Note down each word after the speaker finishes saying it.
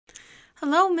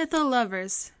Hello, Mytho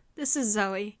lovers. This is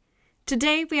Zoe.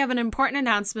 Today, we have an important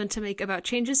announcement to make about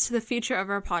changes to the future of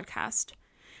our podcast.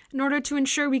 In order to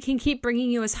ensure we can keep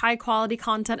bringing you as high-quality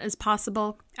content as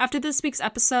possible, after this week's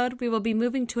episode, we will be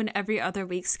moving to an every other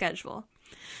week schedule.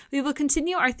 We will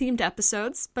continue our themed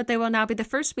episodes, but they will now be the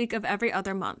first week of every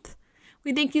other month.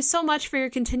 We thank you so much for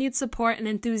your continued support and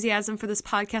enthusiasm for this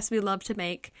podcast we love to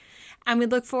make, and we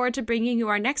look forward to bringing you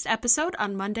our next episode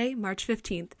on Monday, March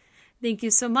 15th. Thank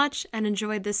you so much, and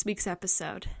enjoy this week's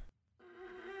episode.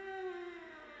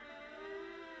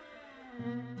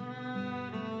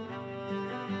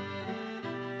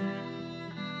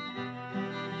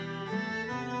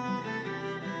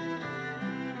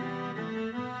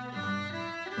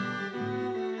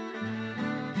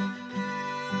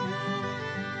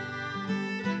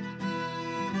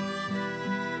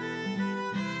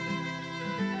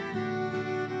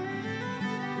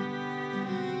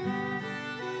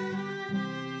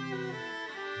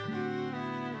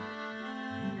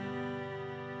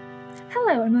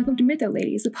 Hello and welcome to Mytho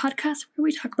Ladies, the podcast where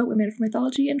we talk about women from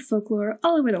mythology and folklore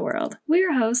all over the world. We're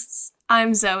your hosts.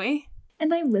 I'm Zoe.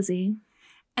 And I'm Lizzie.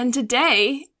 And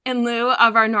today, in lieu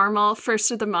of our normal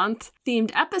first of the month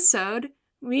themed episode,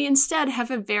 we instead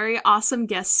have a very awesome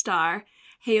guest star,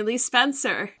 Haley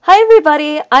Spencer. Hi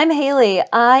everybody, I'm Haley.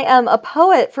 I am a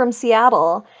poet from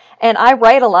Seattle, and I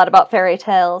write a lot about fairy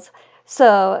tales.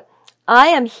 So I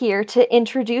am here to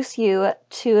introduce you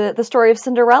to the story of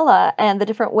Cinderella and the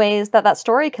different ways that that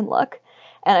story can look.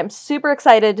 And I'm super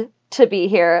excited to be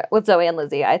here with Zoe and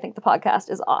Lizzie. I think the podcast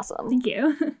is awesome. Thank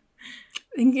you.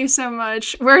 Thank you so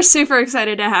much. We're super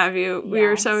excited to have you. We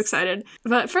are so excited.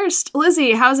 But first,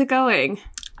 Lizzie, how's it going?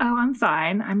 Oh, I'm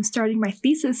fine. I'm starting my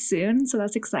thesis soon, so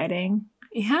that's exciting.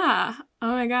 Yeah.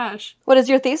 Oh my gosh. What is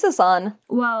your thesis on?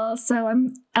 Well, so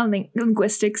I'm a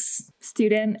linguistics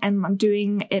student, and I'm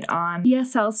doing it on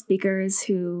ESL speakers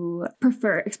who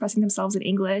prefer expressing themselves in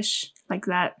English, like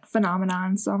that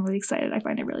phenomenon. So I'm really excited. I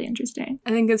find it really interesting.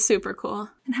 I think it's super cool.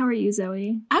 And how are you,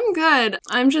 Zoe? I'm good.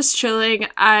 I'm just chilling.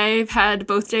 I've had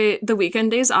both the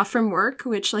weekend days off from work,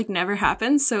 which never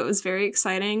happens, so it was very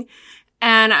exciting.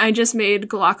 And I just made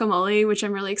guacamole, which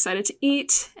I'm really excited to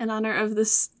eat in honor of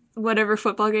this whatever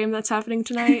football game that's happening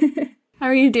tonight. How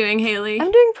are you doing, Haley?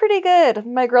 I'm doing pretty good.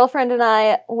 My girlfriend and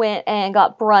I went and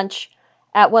got brunch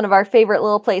at one of our favorite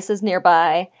little places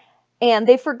nearby, and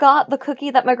they forgot the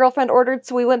cookie that my girlfriend ordered,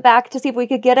 so we went back to see if we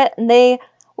could get it, and they,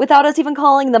 without us even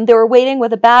calling them, they were waiting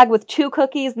with a bag with 2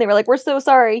 cookies, and they were like, "We're so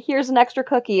sorry, here's an extra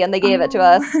cookie," and they gave it to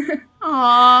us.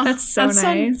 Aw, that's so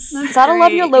nice. That's Gotta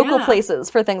love your great, local places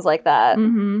for things like that.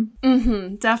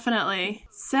 Definitely.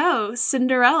 So,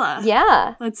 Cinderella.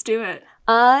 Yeah. Let's do it.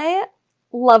 I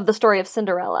love the story of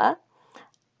Cinderella,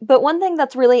 but one thing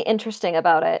that's really interesting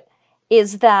about it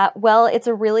is that, well, it's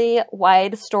a really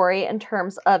wide story in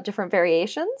terms of different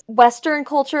variations. Western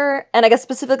culture, and I guess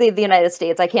specifically the United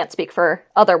States, I can't speak for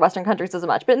other Western countries as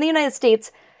much, but in the United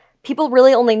States, people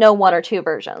really only know 1 or 2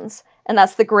 versions, and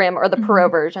that's the Grimm or the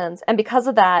Perrault versions, and because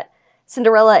of that,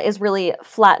 Cinderella is really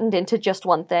flattened into just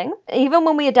one thing. Even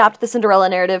when we adapt the Cinderella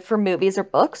narrative for movies or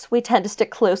books, we tend to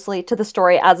stick closely to the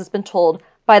story as it's been told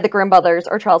by the Grimm brothers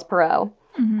or Charles Perrault.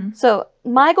 So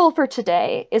my goal for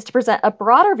today is to present a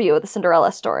broader view of the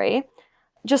Cinderella story.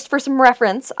 Just for some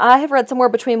reference, I have read somewhere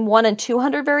between 1 and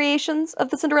 200 variations of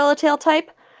the Cinderella tale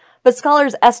type, but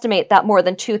scholars estimate that more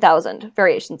than 2,000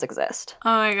 variations exist. Oh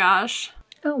my gosh.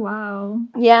 Oh, wow.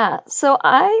 Yeah, so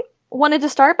I wanted to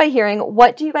start by hearing,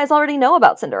 what do you guys already know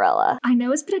about Cinderella? I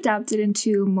know it's been adapted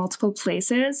into multiple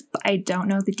places, but I don't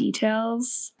know the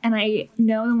details. And I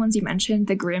know the ones you mentioned,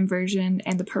 the Grimm version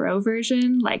and the Perrault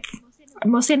version.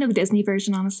 Mostly I know the Disney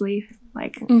version, honestly.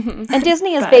 And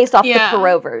Disney is based off the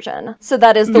Perrault version. So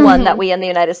that is the one that we in the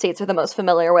United States are the most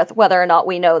familiar with, whether or not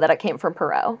we know that it came from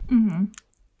Perrault.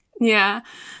 Yeah.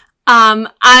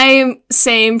 I'm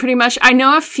same pretty much. I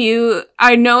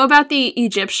know about the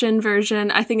Egyptian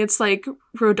version. I think it's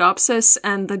Rhodopsis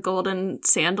and the Golden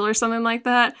Sandal or something like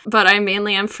that. But I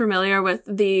mainly am familiar with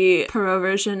the Perrault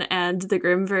version and the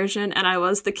Grimm version. And I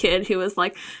was the kid who was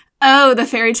like, oh, the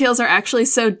fairy tales are actually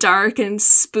so dark and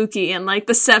spooky, and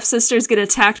the stepsisters get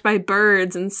attacked by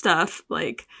birds and stuff.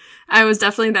 I was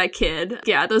definitely that kid.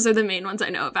 Yeah, those are the main ones I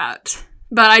know about.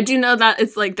 But I do know that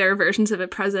it's there are versions of it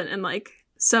present in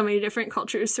so many different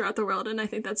cultures throughout the world, and I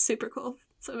think that's super cool.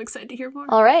 So I'm excited to hear more.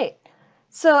 All right.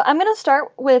 So I'm going to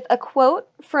start with a quote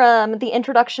from the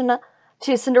introduction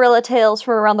to Cinderella Tales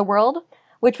from Around the World,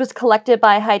 which was collected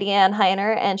by Heidi Ann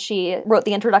Heiner, and she wrote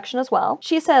the introduction as well.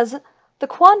 She says, "The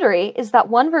quandary is that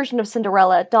one version of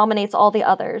Cinderella dominates all the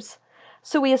others.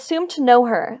 So we assume to know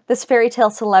her, this fairy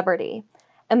tale celebrity,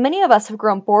 and many of us have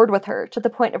grown bored with her to the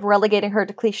point of relegating her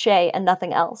to cliché and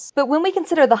nothing else. But when we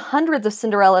consider the hundreds of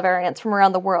Cinderella variants from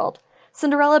around the world,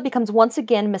 Cinderella becomes once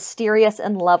again mysterious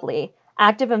and lovely,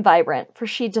 active and vibrant, for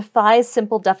she defies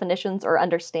simple definitions or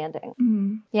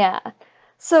understanding. Yeah.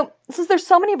 So, since there's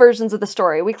so many versions of the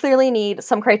story, we clearly need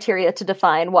some criteria to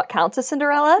define what counts as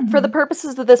Cinderella. For the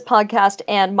purposes of this podcast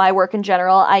and my work in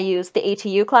general, I use the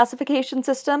ATU classification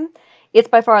system. It's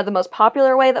by far the most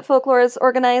popular way that folklore is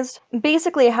organized.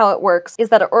 Basically, how it works is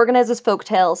that it organizes folk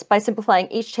tales by simplifying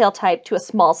each tale type to a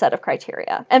small set of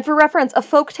criteria. And for reference, a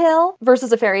folk tale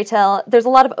versus a fairy tale, there's a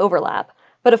lot of overlap.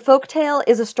 But a folk tale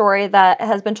is a story that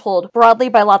has been told broadly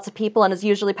by lots of people and is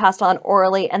usually passed on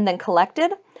orally and then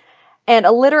collected. And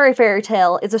a literary fairy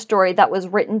tale is a story that was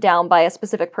written down by a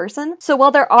specific person. So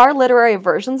while there are literary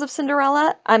versions of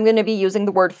Cinderella, I'm going to be using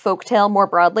the word folktale more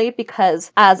broadly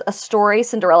because as a story,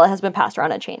 Cinderella has been passed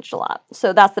around and changed a lot.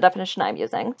 So that's the definition I'm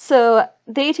using. So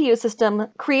the ATU system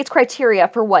creates criteria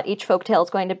for what each folktale is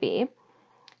going to be.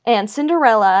 And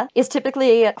Cinderella is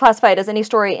typically classified as any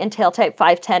story in tale type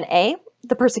 510A,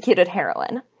 the persecuted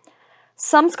heroine.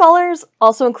 Some scholars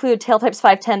also include tale types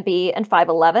 510B and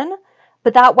 511,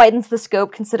 but that widens the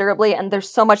scope considerably, and there's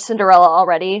so much Cinderella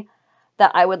already that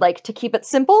I would like to keep it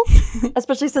simple,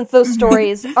 especially since those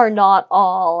stories are not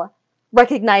all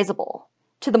recognizable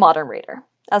to the modern reader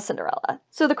as Cinderella.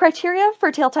 So the criteria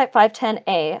for tale type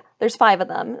 510A, there's 5 of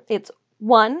them. It's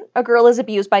 1, a girl is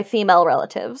abused by female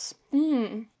relatives.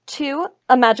 2,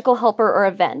 a magical helper or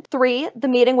event. 3, the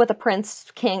meeting with a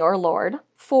prince, king, or lord.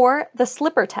 4, the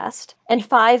slipper test. And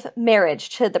 5, marriage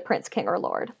to the prince, king, or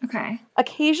lord. Okay.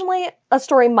 Occasionally, a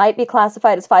story might be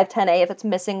classified as 510A if it's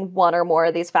missing one or more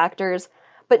of these factors,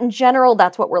 but in general,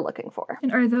 that's what we're looking for.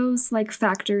 And are those, like,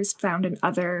 factors found in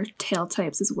other tale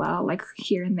types as well, like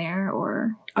here and there,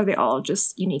 or are they all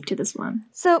just unique to this one?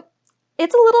 So,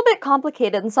 it's a little bit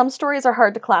complicated, and some stories are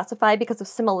hard to classify because of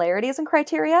similarities in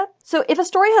criteria. So if a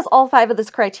story has all 5 of this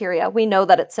criteria, we know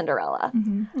that it's Cinderella.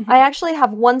 I actually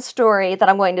have one story that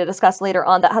I'm going to discuss later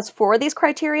on that has 4 of these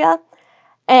criteria,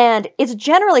 and it's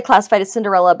generally classified as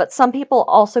Cinderella, but some people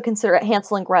also consider it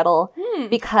Hansel and Gretel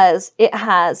because it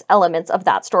has elements of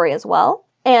that story as well.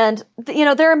 And, you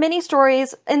know, there are many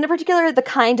stories, in particular the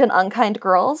kind and unkind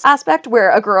girls aspect, where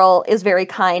a girl is very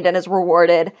kind and is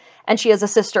rewarded, and she has a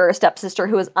sister or stepsister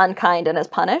who is unkind and is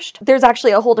punished. There's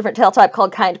actually a whole different tale type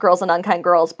called kind girls and unkind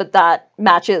girls, but that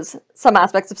matches some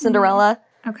aspects of Cinderella.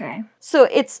 Okay. So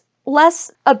it's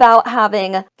less about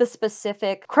having the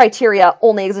specific criteria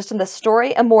only exist in this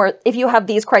story, and more, if you have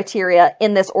these criteria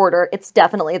in this order, it's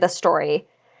definitely this story.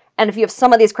 And if you have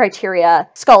some of these criteria,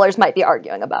 scholars might be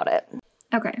arguing about it.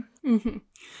 Okay.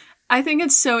 I think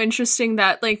it's so interesting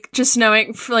that, like, just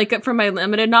knowing, like, from my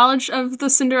limited knowledge of the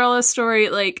Cinderella story,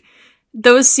 like,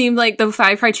 those seem like the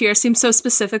 5 criteria seem so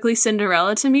specifically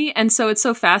Cinderella to me. And so it's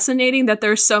so fascinating that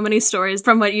there's so many stories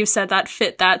from what you said that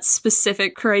fit that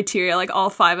specific criteria, like all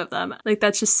 5 of them. Like,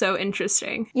 that's just so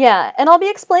interesting. Yeah, and I'll be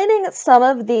explaining some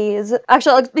of these,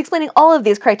 actually, I'll be explaining all of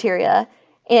these criteria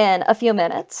in a few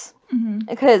minutes,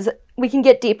 because we can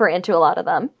get deeper into a lot of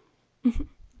them.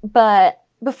 But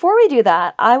before we do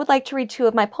that, I would like to read 2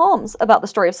 of my poems about the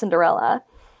story of Cinderella.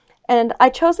 And I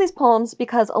chose these poems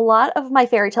because a lot of my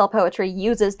fairy tale poetry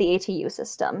uses the ATU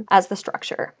system as the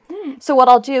structure. So what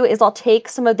I'll do is I'll take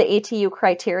some of the ATU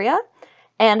criteria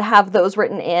and have those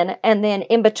written in, and then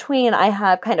in between I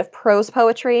have kind of prose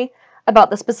poetry about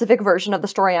the specific version of the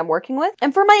story I'm working with.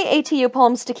 And for my ATU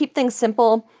poems, to keep things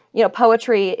simple, you know,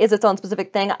 poetry is its own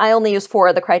specific thing. I only use 4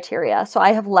 of the criteria, so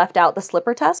I have left out the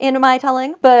slipper test in my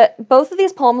telling. But both of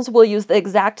these poems will use the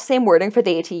exact same wording for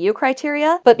the ATU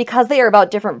criteria, but because they are about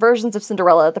different versions of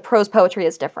Cinderella, the prose poetry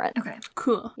is different. Okay.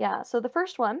 Cool. Yeah, so the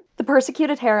first one, The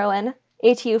Persecuted Heroine,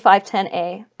 ATU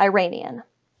 510A, Iranian.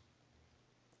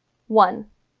 1.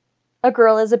 A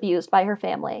girl is abused by her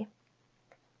family.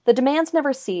 The demands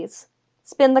never cease.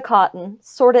 Spin the cotton,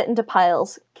 sort it into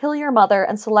piles, kill your mother,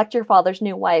 and select your father's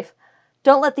new wife.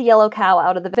 Don't let the yellow cow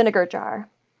out of the vinegar jar.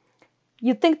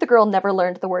 You'd think the girl never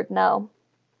learned the word no.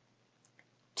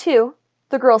 2.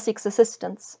 The girl seeks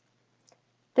assistance.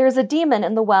 There is a demon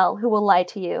in the well who will lie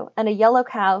to you, and a yellow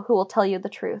cow who will tell you the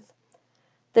truth.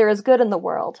 There is good in the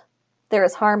world. There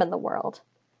is harm in the world.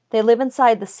 They live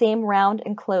inside the same round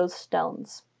enclosed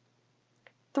stones.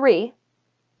 3.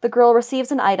 The girl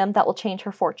receives an item that will change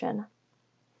her fortune.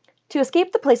 To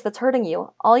escape the place that's hurting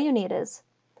you, all you need is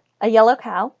a yellow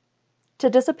cow, to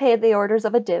disobey the orders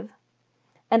of a div,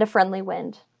 and a friendly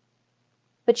wind.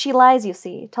 But she lies, you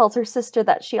see, tells her sister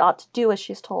that she ought to do as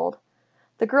she's told.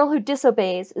 The girl who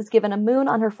disobeys is given a moon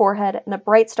on her forehead and a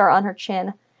bright star on her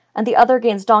chin, and the other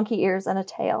gains donkey ears and a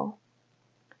tail.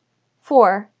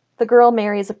 4. The girl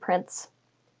marries a prince.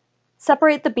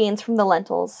 Separate the beans from the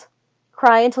lentils.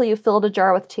 Cry until you filled a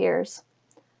jar with tears.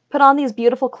 Put on these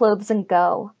beautiful clothes and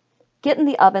go. Get in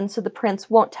the oven so the prince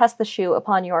won't test the shoe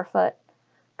upon your foot.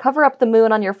 Cover up the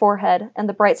moon on your forehead and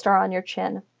the bright star on your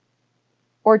chin.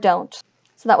 Or don't.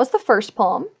 So that was the first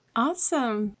poem.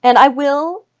 Awesome. And I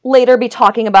will later be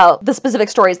talking about the specific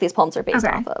stories these poems are based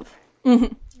off of.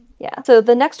 Mm-hmm. Yeah. So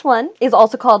the next one is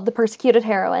also called The Persecuted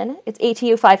Heroine. It's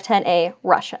ATU 510A,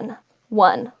 Russian.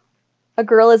 1. A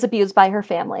girl is abused by her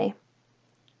family.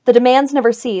 The demands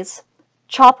never cease.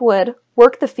 Chop wood,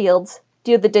 work the fields,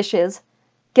 do the dishes,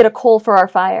 get a coal for our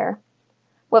fire.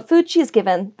 What food she's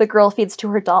given, the girl feeds to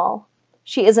her doll.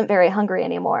 She isn't very hungry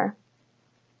anymore.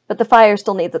 But the fire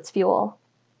still needs its fuel.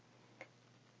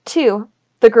 2.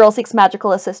 The girl seeks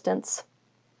magical assistance.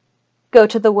 Go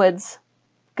to the woods.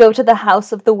 Go to the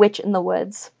house of the witch in the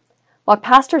woods. Walk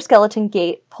past her skeleton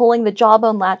gate, pulling the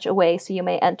jawbone latch away so you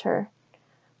may enter.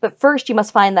 But first you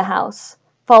must find the house.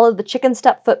 Follow the chicken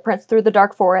step footprints through the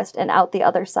dark forest and out the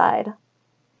other side.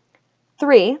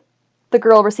 3. The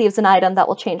girl receives an item that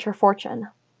will change her fortune.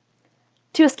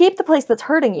 To escape the place that's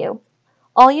hurting you,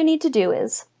 all you need to do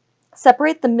is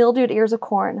separate the mildewed ears of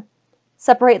corn,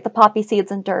 separate the poppy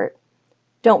seeds and dirt.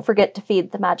 Don't forget to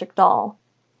feed the magic doll.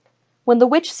 When the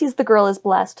witch sees the girl is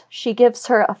blessed, she gives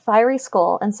her a fiery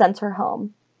skull and sends her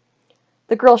home.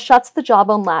 The girl shuts the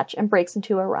jawbone latch and breaks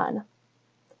into a run.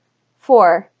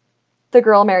 4. The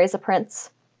girl marries a prince.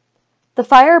 The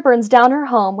fire burns down her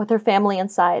home with her family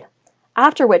inside,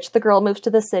 after which the girl moves to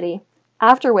the city,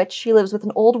 after which she lives with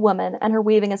an old woman and her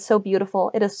weaving is so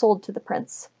beautiful it is sold to the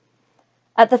prince.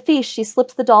 At the feast she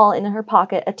slips the doll in her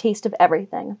pocket a taste of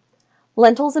everything.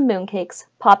 Lentils and mooncakes,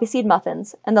 poppy seed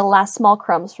muffins, and the last small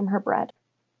crumbs from her bread.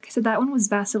 Okay, so that one was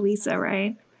Vasilisa,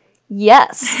 right?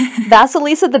 Yes,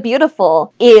 Vasilisa the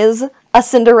Beautiful is a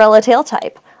Cinderella tale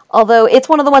type, although it's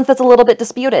one of the ones that's a little bit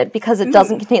disputed because it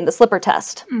doesn't contain the slipper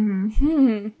test.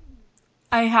 Mm-hmm.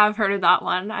 I have heard of that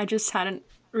one. I just hadn't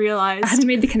realized. I hadn't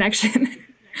made the connection.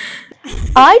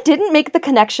 I didn't make the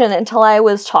connection until I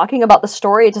was talking about the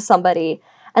story to somebody,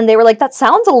 and they were like, that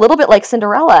sounds a little bit like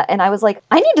Cinderella. And I was like,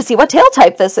 I need to see what tale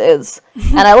type this is.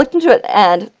 And I looked into it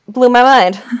and blew my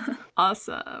mind.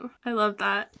 Awesome. I love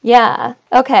that. Yeah.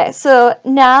 Okay, so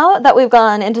now that we've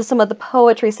gone into some of the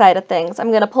poetry side of things, I'm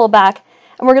going to pull back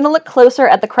and we're going to look closer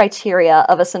at the criteria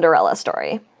of a Cinderella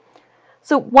story.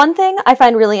 So one thing I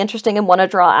find really interesting and want to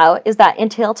draw out is that in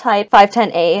tale type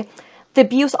 510A, the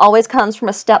abuse always comes from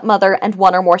a stepmother and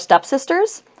one or more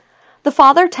stepsisters. The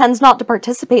father tends not to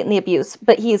participate in the abuse,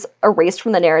 but he's erased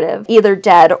from the narrative, either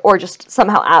dead or just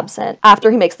somehow absent,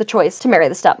 after he makes the choice to marry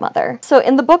the stepmother. So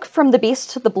in the book From the Beast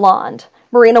to the Blonde,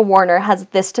 Marina Warner has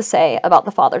this to say about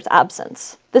the father's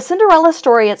absence. The Cinderella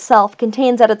story itself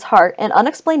contains at its heart an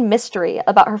unexplained mystery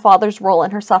about her father's role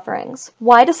in her sufferings.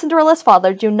 Why does Cinderella's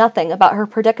father do nothing about her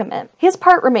predicament? His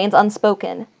part remains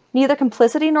unspoken. Neither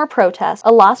complicity nor protest,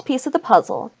 a lost piece of the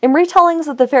puzzle. In retellings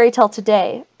of the fairy tale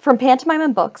today, from pantomime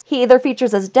and books, he either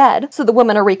features as dead, so the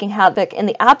women are wreaking havoc in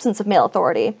the absence of male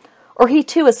authority, or he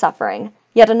too is suffering,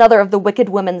 yet another of the wicked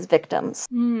women's victims.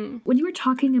 When you were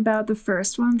talking about the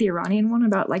first one, the Iranian one,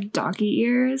 about like donkey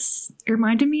ears, it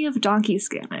reminded me of donkey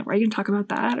skin. Are you going to talk about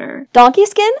that, or? Donkey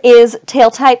skin is tale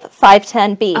type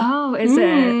 510B. Oh, is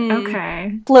it?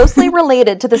 Okay. Closely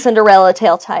related to the Cinderella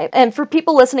tale type. And for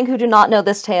people listening who do not know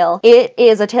this tale, it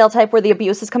is a tale type where the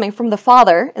abuse is coming from the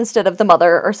father instead of the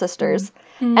mother or sisters.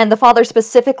 And the father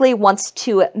specifically wants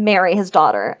to marry his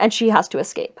daughter, and she has to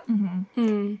escape.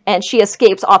 And she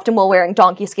escapes often while wearing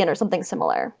donkey skin or something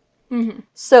similar.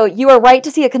 So you are right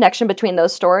to see a connection between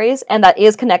those stories, and that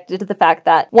is connected to the fact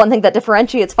that one thing that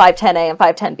differentiates 510A and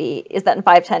 510B is that in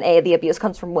 510A the abuse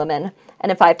comes from women,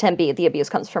 and in 510B the abuse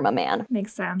comes from a man.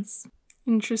 Makes sense.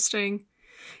 Interesting.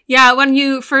 Yeah, when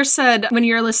you first said, when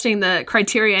you were listing the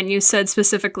criteria and you said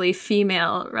specifically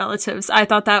female relatives, I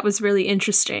thought that was really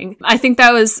interesting. I think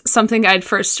that was something I'd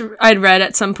read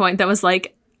at some point that was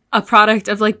like a product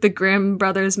of like the Grimm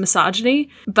brothers' misogyny,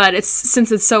 but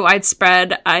since it's so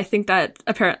widespread, I think that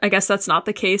I guess that's not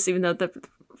the case, even though the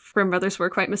Grimm brothers were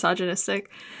quite misogynistic.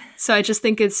 So I just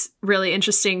think it's really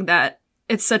interesting that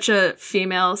it's such a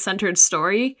female-centered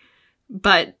story,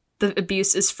 but the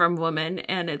abuse is from women,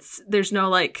 and there's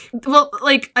no I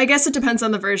guess it depends on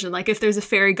the version. Like if there's a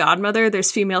fairy godmother,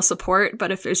 there's female support,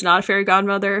 but if there's not a fairy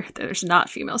godmother, there's not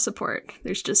female support.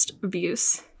 There's just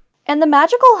abuse. And the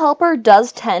magical helper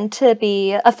does tend to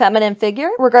be a feminine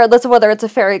figure, regardless of whether it's a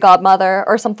fairy godmother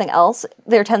or something else.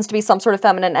 There tends to be some sort of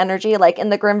feminine energy. Like in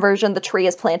the Grimm version, the tree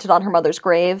is planted on her mother's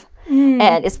grave,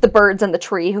 and it's the birds in the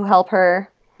tree who help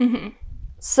her.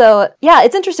 So, yeah,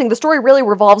 it's interesting. The story really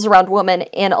revolves around women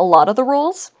in a lot of the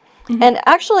roles. And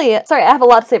actually, sorry, I have a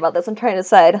lot to say about this. I'm trying to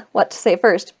decide what to say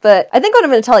first. But I think what I'm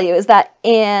going to tell you is that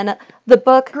in the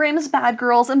book Grimm's Bad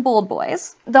Girls and Bold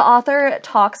Boys, the author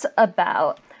talks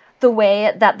about the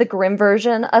way that the Grimm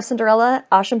version of Cinderella,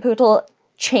 Aschenputtel,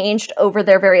 changed over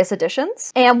their various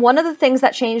editions. And one of the things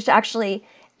that changed actually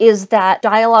is that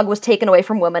dialogue was taken away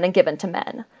from women and given to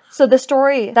men. So the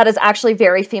story that is actually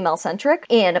very female-centric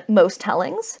in most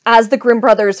tellings, as the Grimm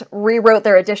brothers rewrote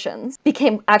their editions,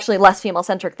 became actually less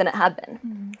female-centric than it had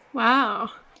been. Wow.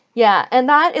 Yeah, and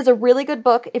that is a really good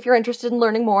book if you're interested in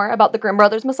learning more about the Grimm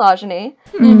brothers' misogyny.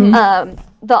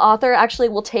 The author actually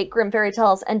will take Grimm fairy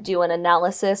tales and do an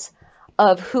analysis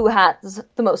of who has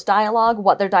the most dialogue,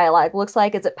 what their dialogue looks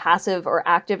like, is it passive or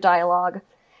active dialogue,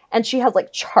 and she has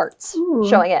like charts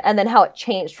showing it, and then how it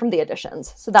changed from the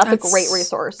editions. So that's a great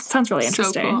resource. Sounds really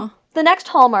interesting. So cool. The next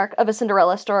hallmark of a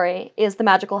Cinderella story is the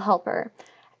magical helper.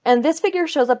 And this figure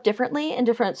shows up differently in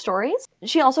different stories.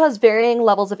 She also has varying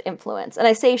levels of influence. And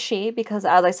I say she because,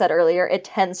 as I said earlier, it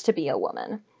tends to be a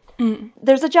woman.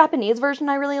 There's a Japanese version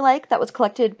I really like that was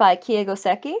collected by Kiego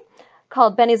Seki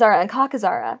called Benizara and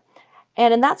Kakizara.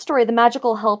 And in that story, the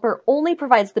magical helper only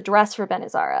provides the dress for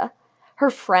Benizara. Her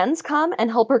friends come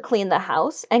and help her clean the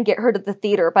house and get her to the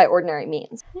theater by ordinary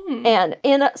means. And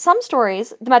in some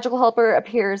stories, the magical helper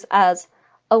appears as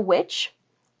a witch,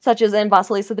 such as in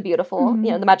Vasilisa the Beautiful.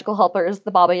 You know, the magical helper is the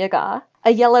Baba Yaga,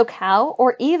 a yellow cow,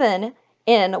 or even,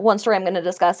 in one story I'm going to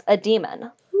discuss, a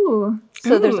demon. Ooh.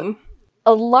 So there's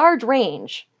a large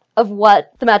range of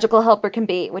what the magical helper can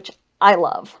be, which I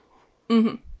love.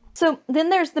 So then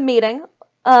there's the meeting,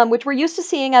 which we're used to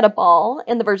seeing at a ball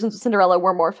in the versions of Cinderella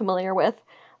we're more familiar with,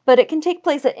 but it can take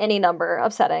place at any number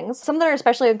of settings. Some that are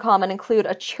especially uncommon include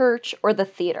a church or the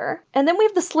theater. And then we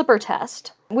have the slipper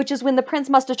test, which is when the prince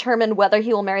must determine whether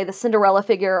he will marry the Cinderella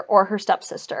figure or her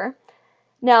stepsister.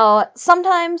 Now,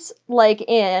 sometimes, like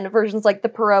in versions like the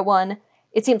Perrault one,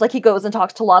 it seems like he goes and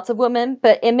talks to lots of women,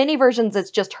 but in many versions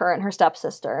it's just her and her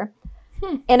stepsister.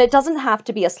 And it doesn't have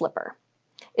to be a slipper.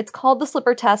 It's called the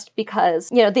slipper test because,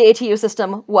 you know, the ATU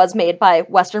system was made by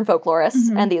Western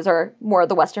folklorists, and these are more of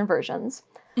the Western versions.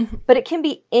 But it can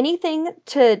be anything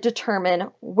to determine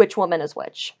which woman is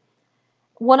which.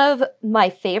 One of my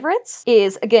favorites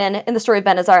is, again, in the story of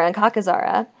Benizara and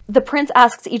Kakizara. The prince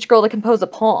asks each girl to compose a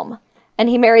poem, and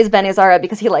he marries Benizara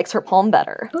because he likes her poem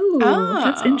better. Ooh,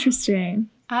 that's interesting.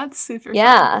 That's super fun.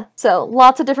 Yeah, so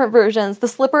lots of different versions. The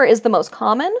slipper is the most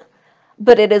common,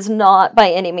 but it is not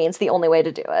by any means the only way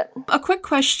to do it. A quick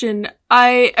question.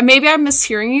 Maybe I'm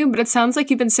mishearing you, but it sounds like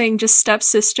you've been saying just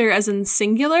stepsister as in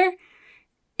singular.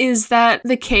 Is that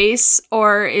the case,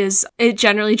 or is it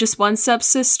generally just one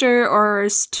stepsister, or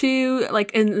is two,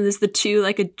 like, and is the two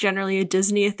like generally a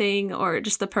Disney thing, or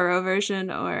just the Perrault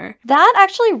version, or? That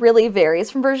actually really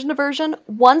varies from version to version.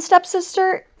 One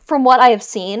stepsister, from what I have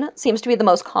seen, seems to be the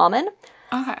most common.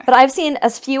 Okay. But I've seen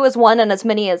as few as one and as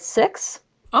many as 6.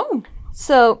 Oh.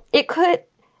 So it could,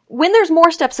 when there's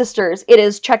more stepsisters, it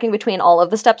is checking between all of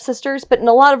the stepsisters, but in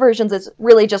a lot of versions, it's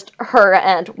really just her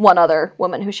and one other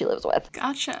woman who she lives with.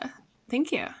 Gotcha.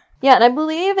 Thank you. Yeah, and I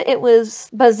believe it was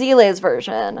Basile's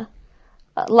version,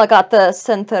 La Gatta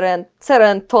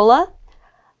Cenerentola,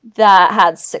 that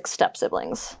had 6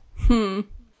 step-siblings.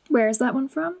 Where is that one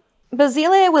from?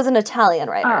 Basile was an Italian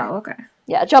writer. Oh, okay.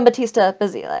 Yeah, Giambattista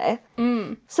Basile.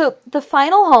 So the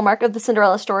final hallmark of the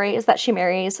Cinderella story is that she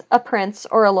marries a prince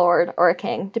or a lord or a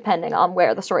king, depending on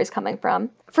where the story's coming from.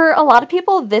 For a lot of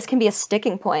people, this can be a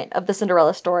sticking point of the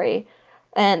Cinderella story.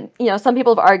 And, you know, some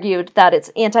people have argued that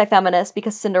it's anti-feminist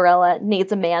because Cinderella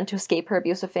needs a man to escape her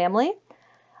abusive family.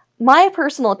 My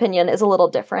personal opinion is a little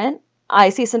different. I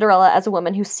see Cinderella as a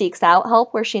woman who seeks out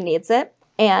help where she needs it.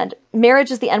 And marriage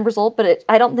is the end result, but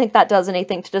I don't think that does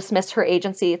anything to dismiss her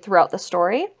agency throughout the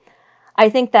story. I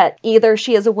think that either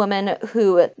she is a woman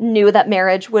who knew that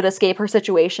marriage would escape her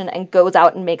situation and goes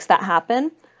out and makes that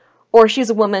happen, or she's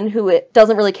a woman who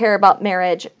doesn't really care about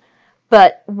marriage,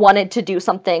 but wanted to do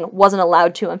something, wasn't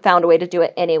allowed to, and found a way to do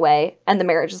it anyway, and the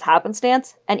marriage is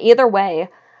happenstance. And either way,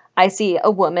 I see a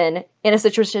woman in a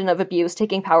situation of abuse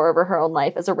taking power over her own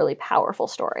life as a really powerful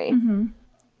story.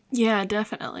 Yeah,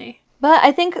 definitely. But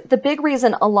I think the big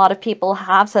reason a lot of people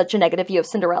have such a negative view of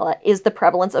Cinderella is the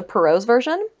prevalence of Perrault's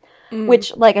version,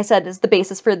 which, like I said, is the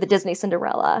basis for the Disney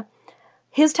Cinderella.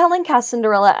 His telling casts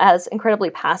Cinderella as incredibly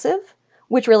passive,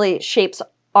 which really shapes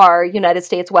our United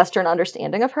States Western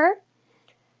understanding of her.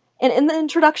 And in the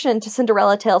introduction to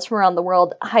Cinderella Tales from Around the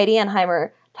World, Heidi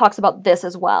Anheimer talks about this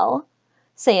as well,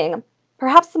 saying,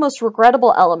 "Perhaps the most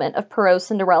regrettable element of Perrault's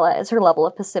Cinderella is her level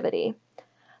of passivity.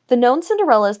 The known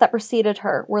Cinderellas that preceded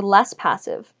her were less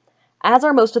passive, as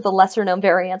are most of the lesser-known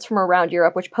variants from around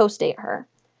Europe which post-date her.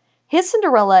 His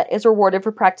Cinderella is rewarded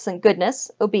for practicing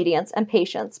goodness, obedience, and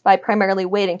patience by primarily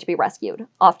waiting to be rescued,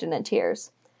 often in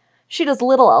tears. She does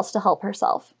little else to help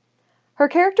herself. Her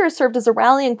character has served as a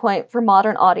rallying point for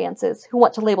modern audiences who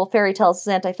want to label fairy tales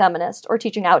as anti-feminist or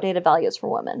teaching outdated values for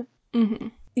women. Mm-hmm.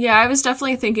 Yeah, I was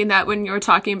definitely thinking that when you were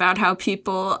talking about how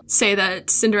people say that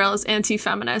Cinderella's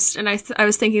anti-feminist, and I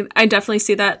was thinking, I definitely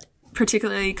see that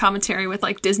particularly commentary with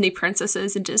like Disney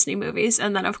princesses and Disney movies,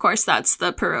 and then of course that's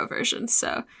the Perrault version,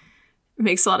 so it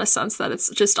makes a lot of sense that it's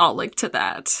just all linked to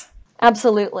that.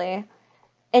 Absolutely.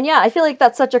 And yeah, I feel like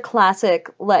that's such a classic,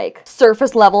 like,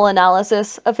 surface level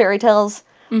analysis of fairy tales.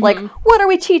 Mm-hmm. Like, what are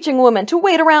we teaching women? To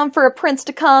wait around for a prince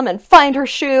to come and find her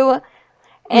shoe?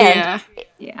 And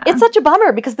it's such a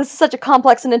bummer because this is such a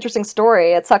complex and interesting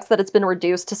story. It sucks that it's been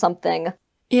reduced to something.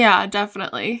 Yeah,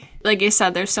 definitely. Like you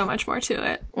said, there's so much more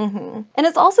to it. Mm-hmm. And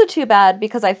it's also too bad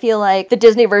because I feel like the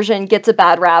Disney version gets a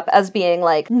bad rap as being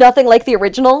like nothing like the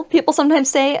original, people sometimes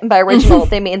say. And by original,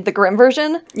 they mean the Grimm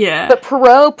version. Yeah. But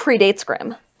Perrault predates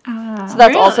Grimm. So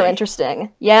that's also interesting.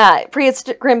 Yeah, it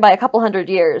predates Grimm by a couple hundred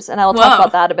years, and I will talk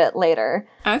about that a bit later.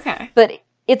 Okay. But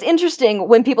it's interesting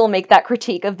when people make that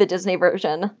critique of the Disney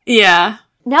version. Yeah.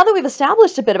 Now that we've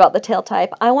established a bit about the tale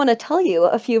type, I want to tell you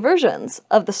a few versions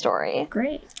of the story.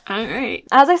 Great. All right.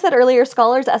 As I said earlier,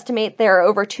 scholars estimate there are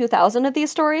over 2,000 of these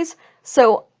stories,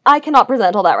 so I cannot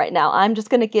present all that right now. I'm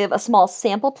just going to give a small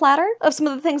sample platter of some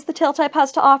of the things the tale type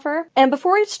has to offer. And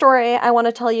before each story, I want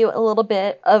to tell you a little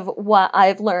bit of what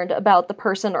I've learned about the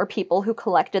person or people who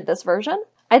collected this version.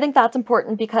 I think that's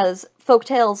important because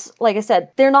folktales, like I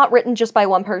said, they're not written just by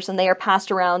one person. They are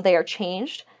passed around, they are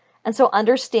changed. And so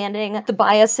understanding the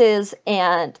biases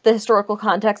and the historical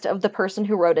context of the person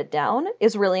who wrote it down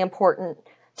is really important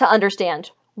to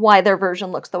understand why their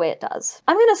version looks the way it does.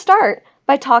 I'm going to start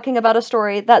by talking about a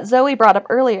story that Zoe brought up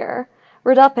earlier,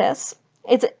 Rhodopis.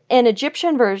 It's an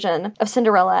Egyptian version of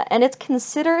Cinderella, and it's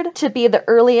considered to be the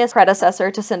earliest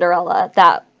predecessor to Cinderella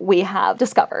that we have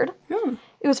discovered.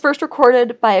 It was first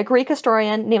recorded by a Greek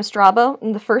historian named Strabo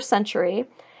in the 1st century.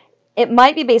 It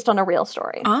might be based on a real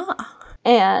story.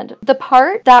 And the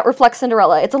part that reflects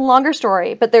Cinderella, it's a longer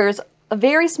story, but there's a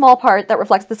very small part that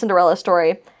reflects the Cinderella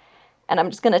story, and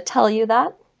I'm just going to tell you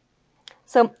that.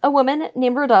 So, a woman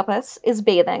named Rhodopis is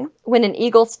bathing when an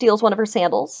eagle steals one of her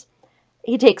sandals.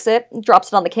 He takes it, drops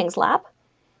it on the king's lap.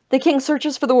 The king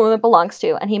searches for the woman it belongs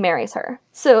to, and he marries her.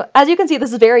 So, as you can see,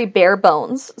 this is very bare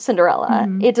bones Cinderella.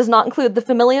 Mm-hmm. It does not include the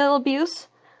familial abuse,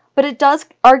 but it does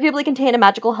arguably contain a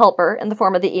magical helper in the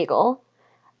form of the eagle,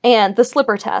 and the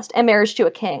slipper test, and marriage to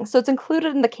a king. So it's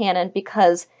included in the canon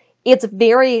because it's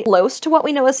very close to what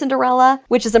we know as Cinderella,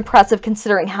 which is impressive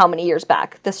considering how many years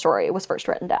back this story was first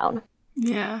written down.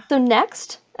 Yeah. So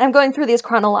next, I'm going through these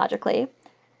chronologically.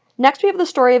 Next we have the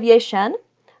story of Ye Shen,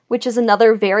 which is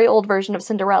another very old version of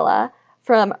Cinderella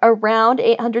from around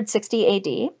 860 AD.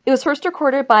 It was first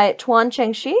recorded by Tuan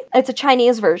Chengxi. It's a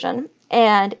Chinese version,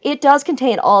 and it does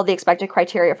contain all the expected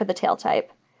criteria for the tale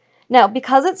type. Now,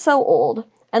 because it's so old,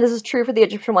 and this is true for the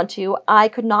Egyptian one too, I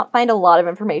could not find a lot of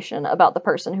information about the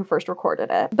person who first recorded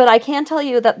it. But I can tell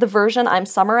you that the version I'm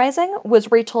summarizing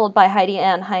was retold by Heidi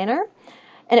Ann Heiner,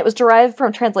 and it was derived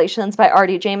from translations by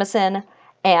R.D. Jameson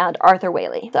and Arthur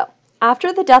Waley. So,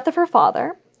 after the death of her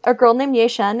father, a girl named Ye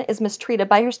Shen is mistreated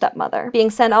by her stepmother,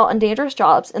 being sent out on dangerous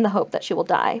jobs in the hope that she will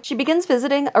die. She begins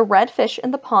visiting a red fish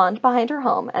in the pond behind her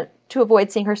home to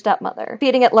avoid seeing her stepmother,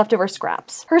 feeding it leftover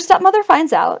scraps. Her stepmother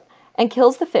finds out and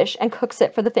kills the fish and cooks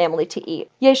it for the family to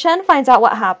eat. Ye Shen finds out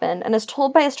what happened and is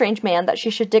told by a strange man that she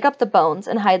should dig up the bones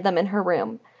and hide them in her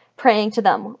room, praying to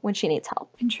them when she needs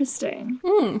help. Interesting.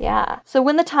 Yeah. So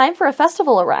when the time for a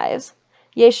festival arrives,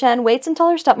 Ye Shen waits until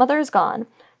her stepmother is gone,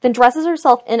 then dresses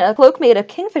herself in a cloak made of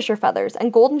kingfisher feathers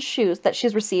and golden shoes that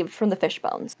she's received from the fish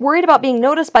bones. Worried about being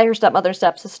noticed by her stepmother and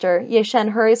stepsister, Ye Shen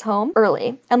hurries home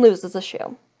early and loses a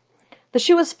shoe. The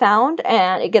shoe is found,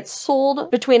 and it gets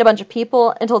sold between a bunch of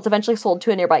people until it's eventually sold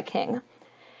to a nearby king.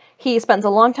 He spends a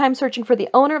long time searching for the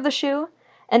owner of the shoe,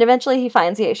 and eventually he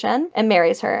finds Ye Shen and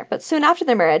marries her. But soon after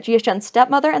their marriage, Ye Shen's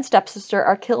stepmother and stepsister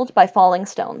are killed by falling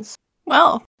stones.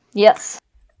 Well. Yes.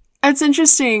 It's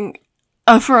interesting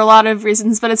for a lot of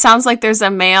reasons, but it sounds like there's a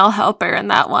male helper in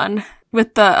that one,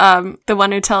 with the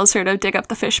one who tells her to dig up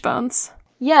the fish bones.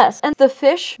 Yes, and the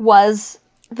fish was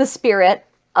the spirit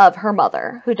of her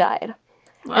mother who died.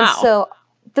 Wow. And so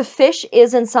the fish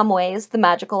is in some ways the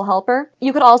magical helper.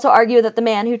 You could also argue that the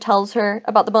man who tells her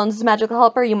about the bones is a magical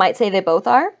helper. You might say they both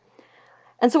are.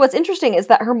 And so what's interesting is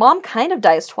that her mom kind of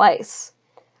dies twice.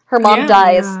 Her mom Yeah.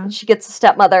 dies, she gets a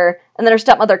stepmother, and then her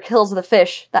stepmother kills the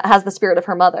fish that has the spirit of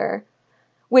her mother.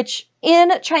 Which,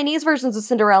 in Chinese versions of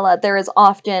Cinderella, there is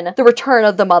often the return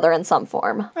of the mother in some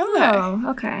form. Okay.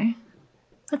 Oh, okay.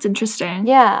 That's interesting.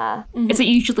 Yeah. Is it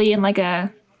usually in like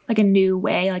a new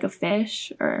way, like a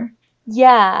fish, or?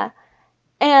 Yeah.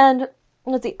 And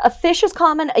let's see, a fish is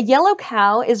common. A yellow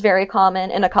cow is very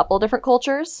common in a couple different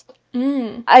cultures.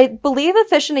 I believe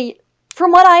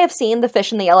from what I have seen, the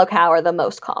fish and the yellow cow are the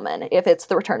most common if it's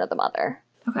the return of the mother.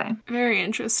 Okay. Very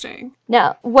interesting.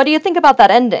 Now, what do you think about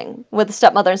that ending with the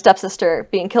stepmother and stepsister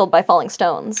being killed by falling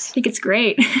stones? I think it's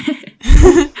great.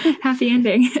 Happy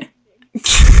ending.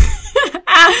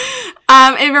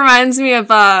 It reminds me of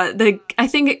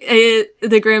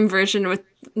the Grimm version with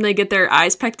they get their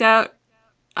eyes pecked out.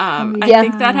 I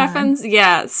think that happens.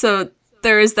 Yeah, so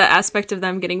there is that aspect of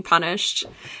them getting punished,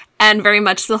 and very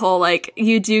much the whole like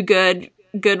you do good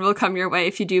will come your way.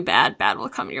 If you do bad will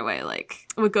come your way. Like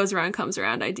what goes around comes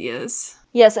around ideas.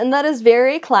 Yes, and that is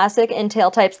very classic in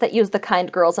tale types that use the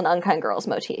kind girls and unkind girls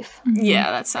motif.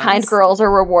 Yeah, that sounds. Kind girls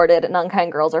are rewarded and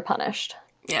unkind girls are punished.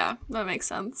 Yeah, that makes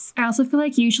sense. I also feel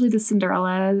like usually the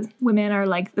Cinderella women are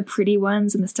like the pretty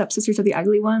ones and the stepsisters are the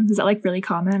ugly ones. Is that like really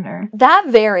common, or? That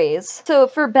varies. So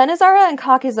for Benizara and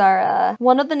Kakizara,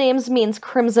 one of the names means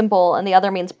Crimson Bowl and the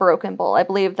other means Broken Bowl. I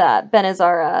believe that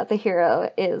Benizara, the hero,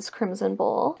 is Crimson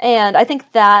Bowl. And I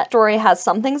think that story has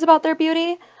some things about their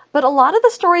beauty, but a lot of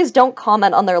the stories don't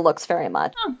comment on their looks very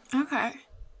much. Oh, okay.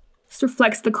 This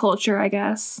reflects the culture, I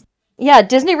guess. Yeah,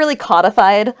 Disney really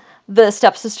codified the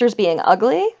stepsisters being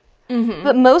ugly,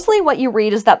 but mostly what you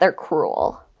read is that they're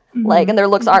cruel. Like, and their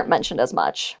looks aren't mentioned as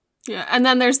much. Yeah, and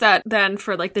then there's that then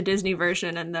for like the Disney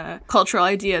version and the cultural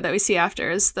idea that we see after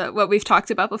is what we've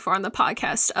talked about before on the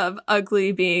podcast of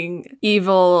ugly being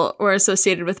evil or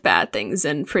associated with bad things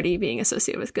and pretty being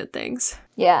associated with good things.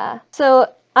 Yeah.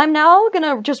 So I'm now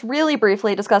gonna just really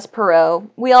briefly discuss Perrault.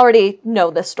 We already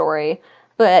know this story,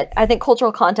 but I think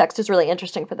cultural context is really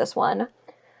interesting for this one.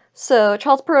 So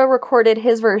Charles Perrault recorded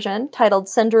his version, titled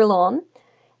Cendrillon,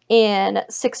 in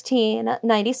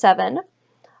 1697.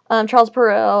 Charles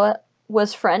Perrault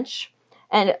was French,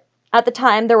 and at the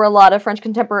time there were a lot of French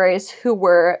contemporaries who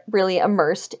were really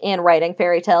immersed in writing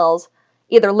fairy tales,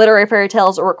 either literary fairy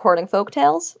tales or recording folk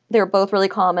tales. They were both really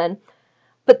common.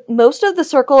 But most of the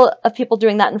circle of people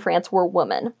doing that in France were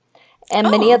women.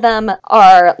 And many of them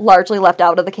are largely left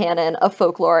out of the canon of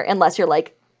folklore unless you're,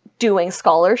 like, doing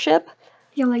scholarship.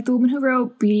 Yeah, like the woman who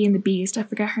wrote Beauty and the Beast. I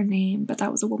forget her name, but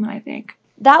that was a woman, I think.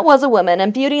 That was a woman,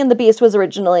 and Beauty and the Beast was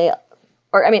originally...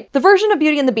 the version of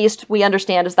Beauty and the Beast we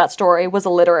understand as that story was a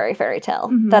literary fairy tale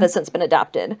that has since been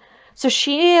adapted. So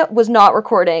she was not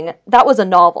recording... That was a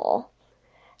novel.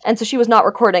 And so she was not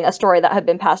recording a story that had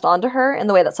been passed on to her in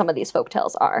the way that some of these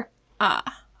folktales are.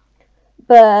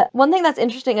 But one thing that's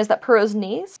interesting is that Perrault's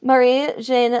niece,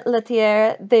 Marie-Jeanne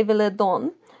Lethière de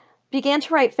Villedon, began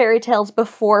to write fairy tales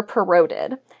before Perrault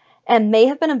did, and may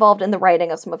have been involved in the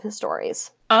writing of some of his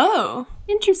stories. Oh.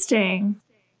 Interesting.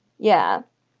 Yeah.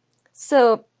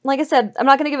 So, like I said, I'm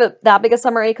not going to give it that big a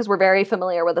summary because we're very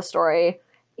familiar with the story.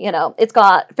 You know, it's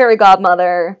got fairy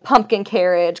godmother, pumpkin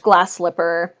carriage, glass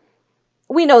slipper.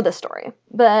 We know this story,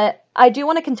 but I do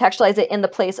want to contextualize it in the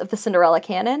place of the Cinderella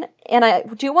canon, and I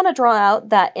do want to draw out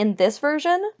that in this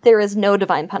version, there is no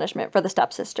divine punishment for the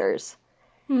stepsisters.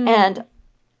 And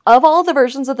of all the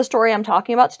versions of the story I'm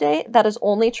talking about today, that is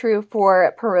only true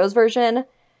for Perrault's version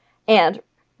and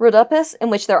Rhodopis, in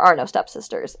which there are no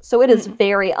stepsisters. So it is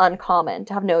very uncommon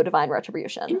to have no divine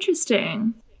retribution.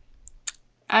 Interesting.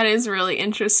 That is really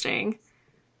interesting.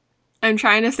 I'm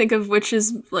trying to think of which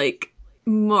is, like,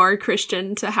 more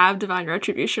Christian to have divine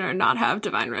retribution or not have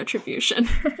divine retribution.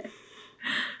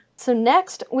 So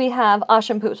next, we have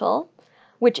Aschenputtel,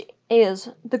 which is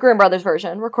the Grimm brothers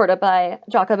version, recorded by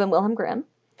Jacob and Wilhelm Grimm.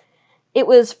 It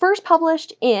was first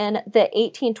published in the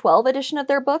 1812 edition of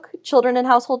their book, Children and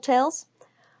Household Tales,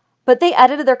 but they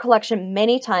edited their collection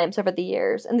many times over the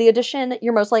years, and the edition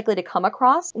you're most likely to come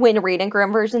across when reading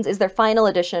Grimm versions is their final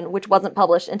edition, which wasn't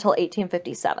published until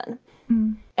 1857.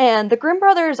 And the Grimm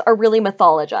brothers are really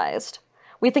mythologized.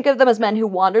 We think of them as men who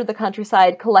wandered the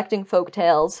countryside collecting folk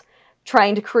tales,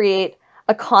 trying to create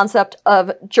a concept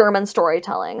of German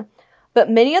storytelling. But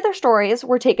many of their stories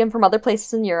were taken from other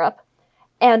places in Europe,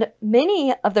 and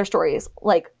many of their stories,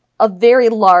 like a very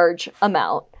large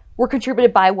amount, were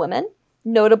contributed by women,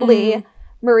 notably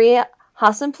Marie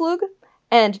Hassenpflug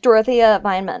and Dorothea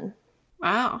Weinmann.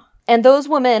 Wow. And those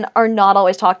women are not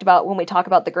always talked about when we talk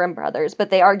about the Grimm brothers, but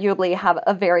they arguably have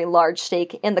a very large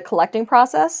stake in the collecting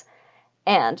process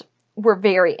and were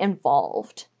very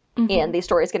involved in these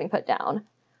stories getting put down.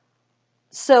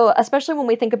 So especially when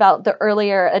we think about the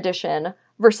earlier edition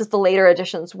versus the later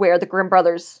editions where the Grimm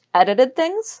brothers edited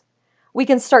things, we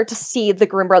can start to see the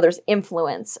Grimm brothers'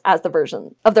 influence as the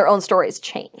version of their own stories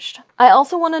changed. I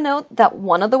also want to note that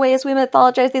one of the ways we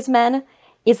mythologize these men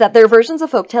is that their versions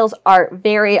of folktales are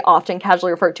very often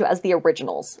casually referred to as the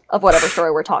originals of whatever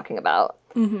story we're talking about.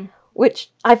 Mm-hmm. Which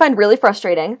I find really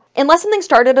frustrating. Unless something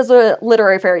started as a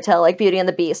literary fairy tale like Beauty and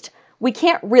the Beast, we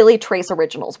can't really trace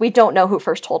originals. We don't know who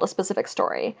first told a specific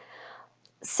story.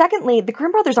 Secondly, the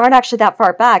Grimm brothers aren't actually that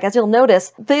far back. As you'll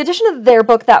notice, the edition of their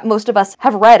book that most of us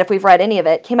have read, if we've read any of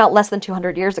it, came out less than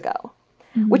 200 years ago,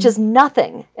 which is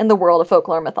nothing in the world of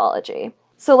folklore mythology.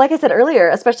 So like I said earlier,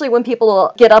 especially when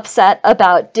people get upset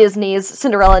about Disney's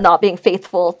Cinderella not being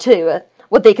faithful to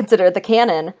what they consider the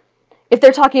canon, if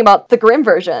they're talking about the Grimm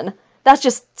version, that's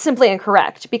just simply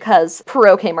incorrect because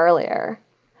Perrault came earlier.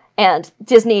 And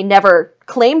Disney never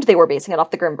claimed they were basing it off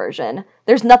the Grimm version.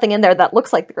 There's nothing in there that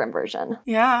looks like the Grimm version.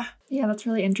 Yeah. Yeah, that's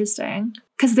really interesting.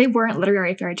 Because they weren't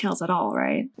literary fairy tales at all,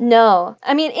 right? No.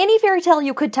 I mean, any fairy tale,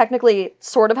 you could technically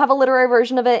sort of have a literary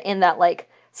version of it in that, like,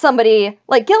 somebody,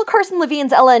 like Gail Carson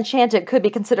Levine's Ella Enchanted could be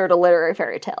considered a literary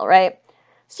fairy tale, right?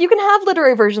 So you can have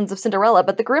literary versions of Cinderella,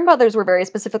 but the Grimm brothers were very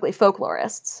specifically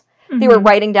folklorists. They were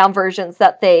writing down versions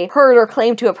that they heard or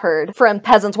claimed to have heard from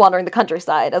peasants wandering the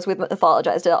countryside, as we've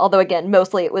mythologized it. Although, again,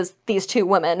 mostly it was these two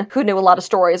women who knew a lot of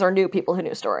stories or knew people who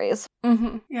knew stories.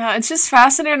 Mm-hmm. Yeah, it's just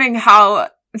fascinating how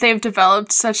they've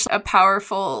developed such a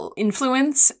powerful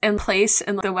influence and place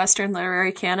in the Western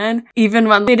literary canon, even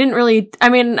when they didn't really, I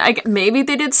mean, maybe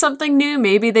they did something new,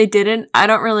 maybe they didn't. I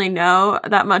don't really know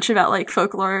that much about, like,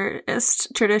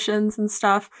 folklorist traditions and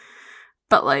stuff.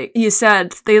 But like you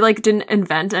said, they like didn't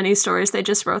invent any stories. They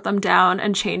just wrote them down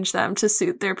and changed them to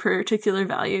suit their particular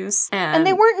values. And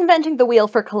they weren't inventing the wheel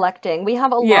for collecting. We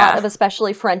have a lot of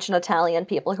especially French and Italian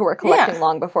people who were collecting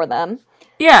long before them.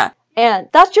 Yeah. And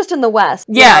that's just in the West.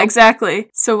 Yeah, exactly.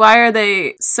 So why are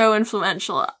they so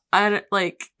influential?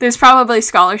 There's probably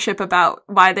scholarship about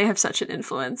why they have such an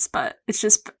influence, but it's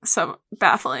just so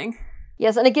baffling.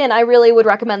 Yes, and again, I really would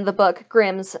recommend the book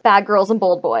Grimm's Bad Girls and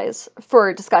Bold Boys for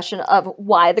a discussion of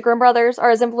why the Grimm brothers are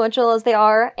as influential as they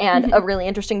are, and a really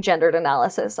interesting gendered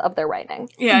analysis of their writing.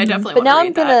 Yeah, I definitely But want to now read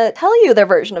I'm going to tell you their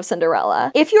version of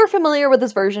Cinderella. If you're familiar with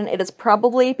this version, it is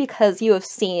probably because you have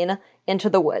seen Into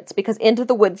the Woods, because Into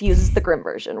the Woods uses the Grimm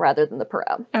version rather than the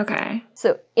Perrault. Okay.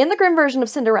 So, in the Grimm version of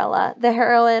Cinderella, the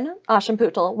heroine,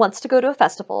 Aschenputtel, wants to go to a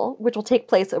festival, which will take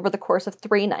place over the course of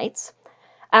 3 nights,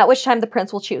 at which time the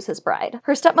prince will choose his bride.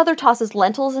 Her stepmother tosses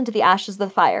lentils into the ashes of the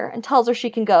fire and tells her she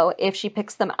can go if she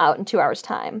picks them out in 2 hours'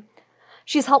 time.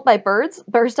 She's helped by birds,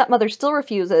 but her stepmother still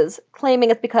refuses,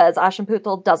 claiming it's because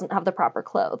Aschenputtel doesn't have the proper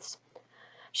clothes.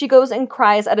 She goes and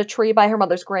cries at a tree by her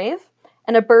mother's grave,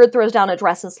 and a bird throws down a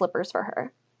dress and slippers for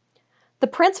her. The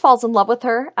prince falls in love with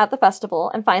her at the festival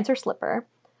and finds her slipper.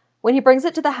 When he brings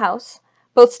it to the house,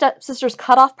 both stepsisters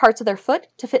cut off parts of their foot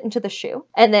to fit into the shoe,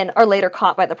 and then are later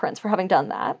caught by the prince for having done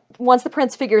that. Once the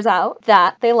prince figures out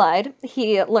that they lied,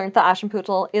 he learned that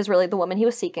Aschenputtel is really the woman he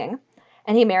was seeking,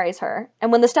 and he marries her.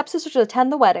 And when the stepsisters attend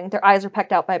the wedding, their eyes are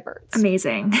pecked out by birds.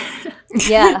 Amazing.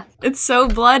 Yeah. It's so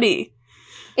bloody.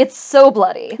 It's so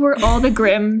bloody. Were all the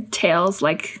Grimm tales,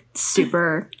 like,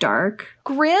 super dark?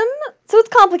 Grimm? So it's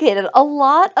complicated. A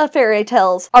lot of fairy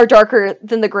tales are darker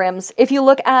than the Grimms. If you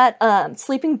look at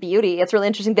Sleeping Beauty, it's really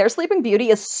interesting. Their Sleeping Beauty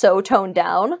is so toned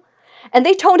down. And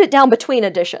they toned it down between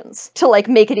editions to, like,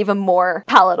 make it even more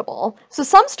palatable. So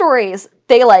some stories,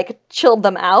 they, like, chilled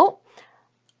them out.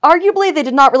 Arguably, they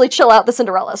did not really chill out the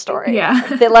Cinderella story. Yeah.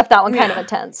 They left that one kind of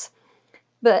intense.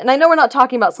 And I know we're not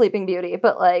talking about Sleeping Beauty,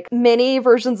 but, like, many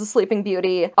versions of Sleeping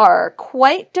Beauty are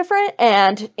quite different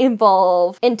and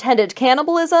involve intended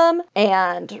cannibalism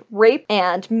and rape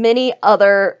and many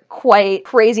other quite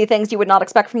crazy things you would not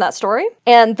expect from that story.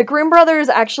 And the Grimm brothers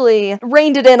actually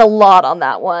reined it in a lot on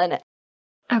that one.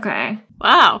 Okay.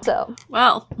 Wow. So,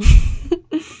 well.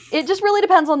 It just really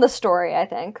depends on the story, I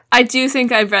think. I do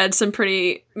think I've read some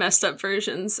pretty messed up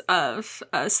versions of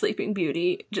Sleeping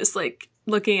Beauty, just, like,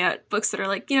 looking at books that are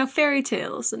like, you know, fairy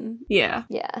tales and yeah.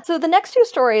 Yeah. So the next 2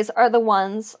 stories are the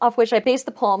ones off which I based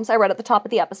the poems I read at the top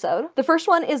of the episode. The first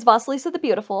one is Vasilisa the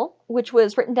Beautiful, which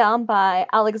was written down by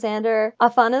Alexander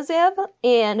Afanasiev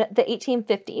in the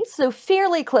 1850s. So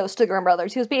fairly close to the Grimm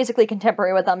brothers. He was basically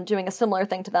contemporary with them, doing a similar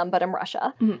thing to them, but in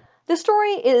Russia. Mm-hmm. This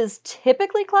story is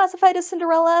typically classified as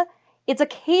Cinderella. It's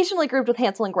occasionally grouped with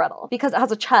Hansel and Gretel because it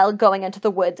has a child going into the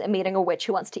woods and meeting a witch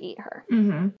who wants to eat her.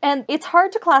 Mm-hmm. And it's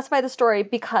hard to classify the story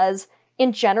because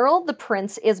in general, the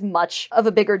prince is much of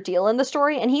a bigger deal in the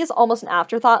story, and he's almost an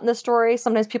afterthought in the story.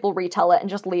 Sometimes people retell it and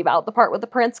just leave out the part with the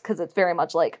prince because it's very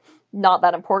much like not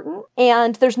that important.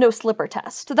 And there's no slipper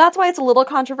test. So that's why it's a little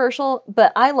controversial,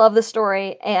 but I love the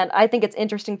story, and I think it's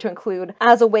interesting to include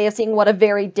as a way of seeing what a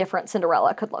very different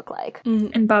Cinderella could look like.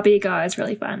 And Baba Yaga is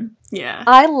really fun. Yeah.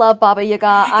 I love Baba Yaga.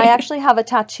 I actually have a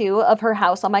tattoo of her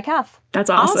house on my calf. That's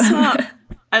awesome.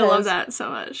 I love that so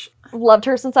much. Loved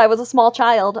her since I was a small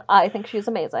child. I think she's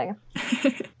amazing.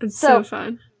 It's so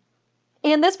fun.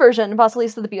 In this version,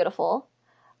 Vasilisa the Beautiful,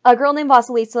 a girl named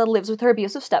Vasilisa lives with her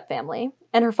abusive stepfamily,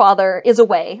 and her father is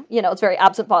away. You know, it's very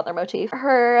absent father motif.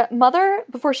 Her mother,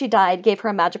 before she died, gave her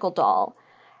a magical doll,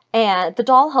 and the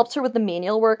doll helps her with the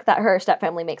menial work that her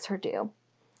stepfamily makes her do.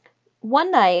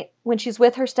 One night, when she's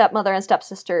with her stepmother and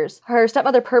stepsisters, her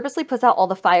stepmother purposely puts out all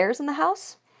the fires in the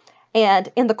house.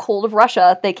 And in the cold of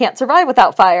Russia, they can't survive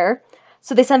without fire,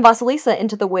 so they send Vasilisa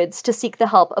into the woods to seek the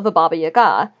help of a Baba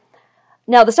Yaga.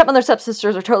 Now, the stepmother and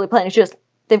stepsisters are totally planning.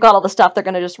 They've got all the stuff, they're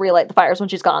going to just relight the fires when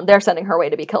she's gone. They're sending her away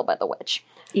to be killed by the witch.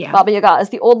 Yeah. Baba Yaga is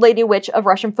the old lady witch of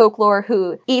Russian folklore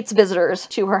who eats visitors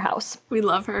to her house. We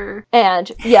love her. And,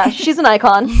 yeah, she's an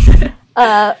icon.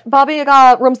 Baba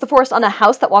Yaga roams the forest on a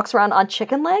house that walks around on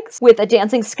chicken legs with a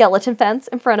dancing skeleton fence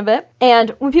in front of it.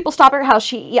 And when people stop at her house,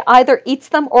 she either eats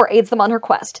them or aids them on her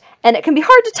quest. And it can be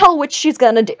hard to tell which she's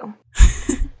gonna do.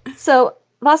 So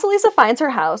Vasilisa finds her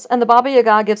house, and the Baba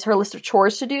Yaga gives her a list of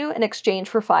chores to do in exchange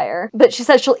for fire. But she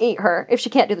says she'll eat her if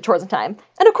she can't do the chores in time.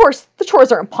 And of course, the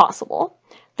chores are impossible.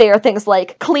 They are things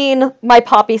like clean my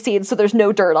poppy seeds so there's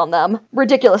no dirt on them.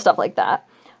 Ridiculous stuff like that.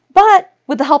 But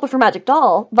with the help of her magic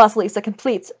doll, Vasilisa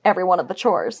completes every one of the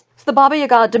chores. So the Baba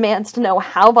Yaga demands to know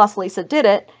how Vasilisa did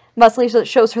it. Vasilisa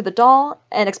shows her the doll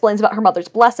and explains about her mother's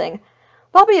blessing.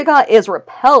 Baba Yaga is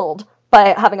repelled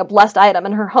by having a blessed item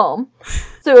in her home.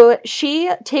 So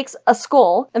she takes a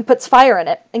skull and puts fire in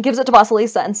it and gives it to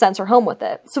Vasilisa and sends her home with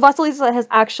it. So Vasilisa has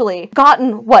actually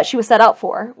gotten what she was set out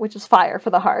for, which is fire for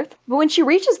the hearth. But when she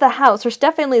reaches the house, her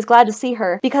stepfamily is glad to see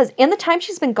her because in the time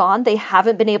she's been gone, they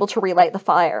haven't been able to relight the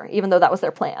fire, even though that was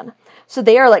their plan. So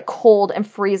they are like cold and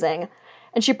freezing.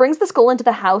 And she brings the skull into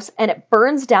the house and it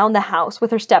burns down the house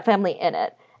with her stepfamily in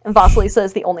it. And Vasilisa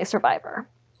is the only survivor.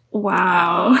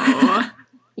 Wow.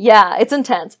 Yeah, it's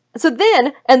intense. So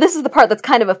then, and this is the part that's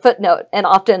kind of a footnote, and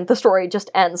often the story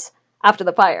just ends after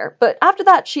the fire. But after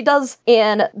that, she does,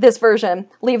 in this version,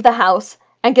 leave the house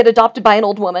and get adopted by an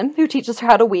old woman who teaches her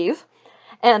how to weave.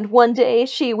 And one day,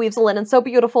 she weaves a linen so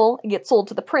beautiful, it gets sold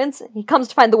to the prince. He comes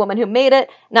to find the woman who made it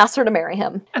and asks her to marry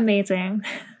him. Amazing.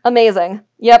 Amazing.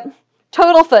 Yep.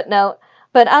 Total footnote.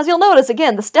 But as you'll notice,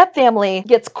 again, the stepfamily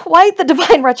gets quite the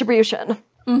divine retribution.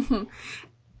 Mm-hmm.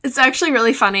 It's actually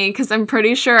really funny because I'm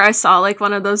pretty sure I saw like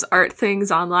one of those art things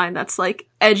online that's like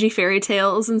edgy fairy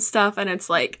tales and stuff, and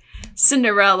it's like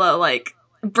Cinderella like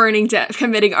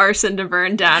committing arson to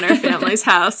burn down her family's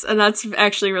house, and that's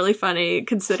actually really funny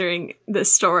considering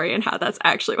this story and how that's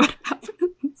actually what happens.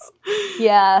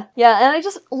 Yeah, and I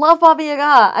just love Baba Yaga.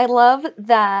 I love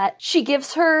that she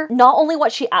gives her not only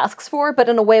what she asks for, but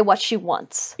in a way what she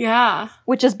wants. Yeah.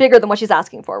 Which is bigger than what she's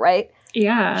asking for, right?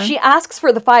 Yeah. She asks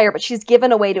for the fire, but she's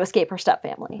given a way to escape her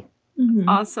stepfamily. Mm-hmm.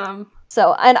 Awesome.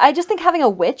 So, and I just think having a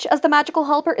witch as the magical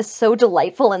helper is so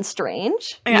delightful and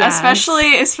strange. Yeah, Yes.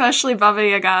 especially Baba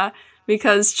Yaga,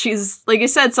 because she's, like you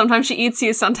said, sometimes she eats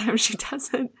you, sometimes she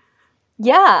doesn't.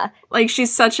 Yeah. Like,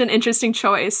 she's such an interesting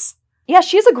choice. Yeah,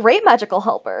 she's a great magical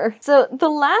helper. So the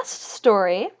last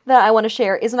story that I want to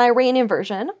share is an Iranian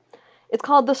version. It's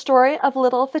called The Story of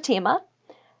Little Fatima.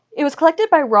 It was collected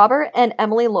by Robert and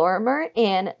Emily Lorimer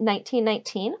in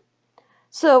 1919.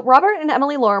 So Robert and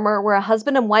Emily Lorimer were a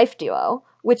husband and wife duo,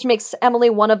 which makes Emily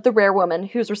one of the rare women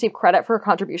who's received credit for her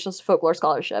contributions to folklore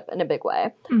scholarship in a big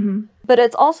way. Mm-hmm. But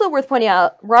it's also worth pointing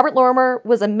out, Robert Lorimer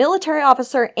was a military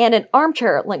officer and an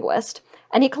armchair linguist,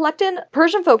 and he collected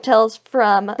Persian folktales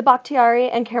from the Bakhtiari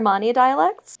and Kermani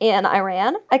dialects in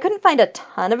Iran. I couldn't find a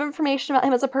ton of information about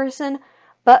him as a person,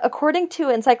 but according to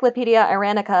Encyclopedia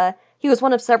Iranica, he was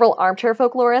one of several armchair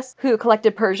folklorists who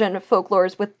collected Persian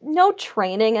folklores with no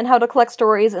training in how to collect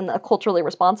stories in a culturally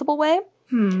responsible way.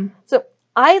 So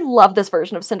I love this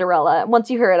version of Cinderella.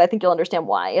 Once you hear it, I think you'll understand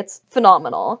why. It's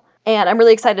phenomenal. And I'm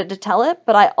really excited to tell it,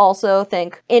 but I also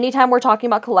think anytime we're talking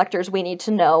about collectors, we need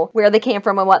to know where they came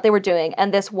from and what they were doing.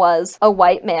 And this was a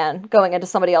white man going into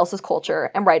somebody else's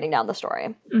culture and writing down the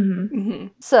story. Mm-hmm. Mm-hmm.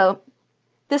 So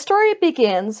the story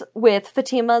begins with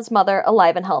Fatima's mother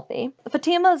alive and healthy.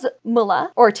 Fatima's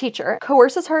mullah, or teacher,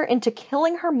 coerces her into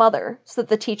killing her mother so that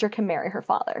the teacher can marry her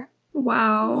father.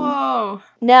 Wow. Whoa.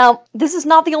 Now, this is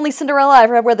not the only Cinderella I've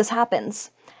read where this happens.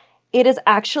 it is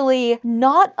actually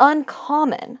not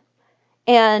uncommon.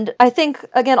 And I think,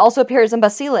 again, also appears in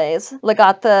Basile's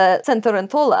Legata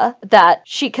Cenerentola that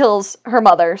she kills her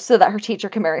mother so that her teacher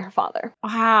can marry her father.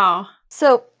 Wow.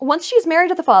 So, once she's married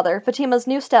to the father, Fatima's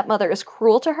new stepmother is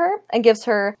cruel to her and gives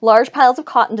her large piles of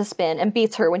cotton to spin and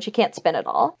beats her when she can't spin at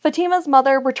all. Fatima's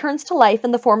mother returns to life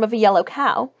in the form of a yellow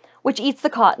cow, which eats the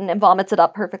cotton and vomits it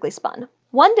up perfectly spun.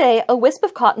 One day, a wisp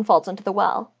of cotton falls into the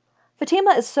well.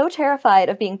 Fatima is so terrified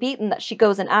of being beaten that she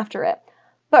goes in after it.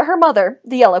 But her mother,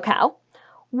 the yellow cow,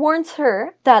 warns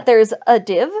her that there's a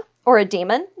div, or a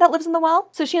demon, that lives in the well.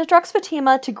 So she instructs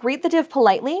Fatima to greet the div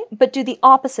politely, but do the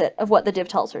opposite of what the div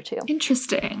tells her to.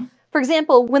 Interesting. For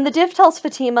example, when the div tells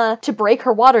Fatima to break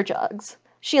her water jugs,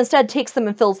 she instead takes them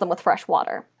and fills them with fresh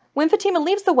water. When Fatima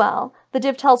leaves the well, the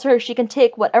div tells her she can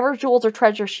take whatever jewels or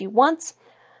treasures she wants,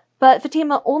 but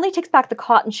Fatima only takes back the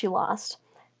cotton she lost.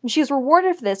 And she is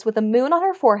rewarded for this with a moon on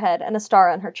her forehead and a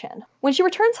star on her chin. When she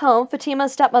returns home,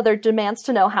 Fatima's stepmother demands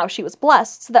to know how she was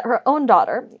blessed so that her own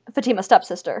daughter, Fatima's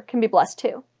stepsister, can be blessed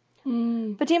too.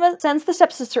 Fatima sends the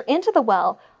stepsister into the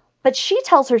well, but she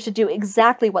tells her to do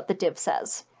exactly what the div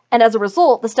says. And as a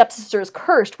result, the stepsister is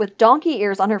cursed with donkey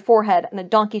ears on her forehead and a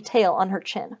donkey tail on her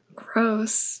chin.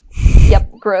 Gross.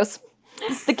 Yep, gross.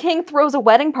 The king throws a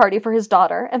wedding party for his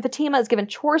daughter, and Fatima is given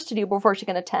chores to do before she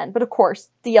can attend, but of course,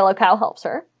 the yellow cow helps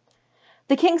her.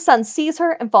 The king's son sees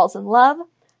her and falls in love.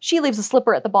 She leaves a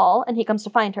slipper at the ball, and he comes to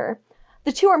find her.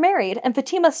 The two are married, and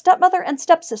Fatima's stepmother and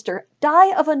stepsister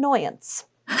die of annoyance.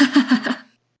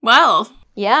 Well.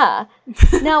 Yeah.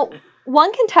 Now,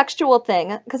 one contextual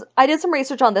thing, because I did some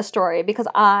research on this story because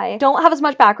I don't have as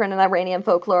much background in Iranian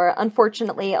folklore.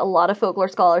 Unfortunately, a lot of folklore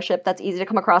scholarship that's easy to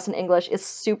come across in English is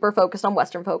super focused on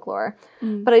Western folklore.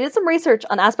 But I did some research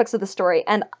on aspects of the story,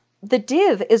 and the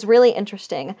div is really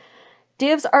interesting.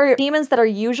 Divs are demons that are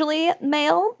usually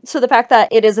male, so the fact that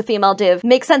it is a female div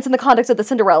makes sense in the context of the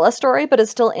Cinderella story, but is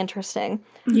still interesting.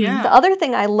 Yeah. The other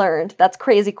thing I learned that's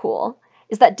crazy cool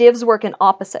is that divs work in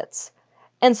opposites.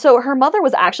 And so her mother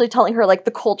was actually telling her, like,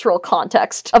 the cultural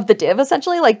context of the div,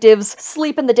 essentially. Like, divs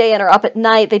sleep in the day and are up at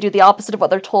night, they do the opposite of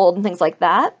what they're told, and things like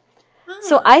that.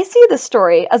 So I see this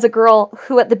story as a girl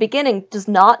who at the beginning does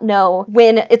not know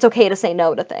when it's okay to say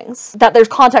no to things. That there's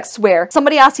contexts where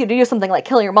somebody asks you to do something like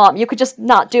killing your mom, you could just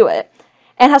not do it.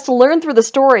 And has to learn through the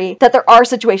story that there are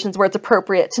situations where it's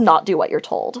appropriate to not do what you're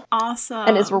told. Awesome.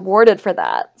 And is rewarded for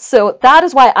that. So that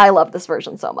is why I love this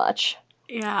version so much.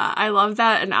 Yeah, I love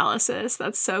that analysis.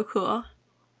 That's so cool.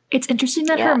 It's interesting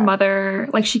that her mother,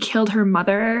 like, she killed her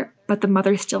mother, but the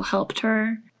mother still helped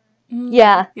her.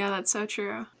 Yeah. Yeah, that's so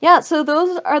true. Yeah, so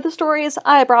those are the stories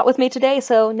I brought with me today,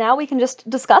 so now we can just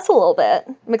discuss a little bit.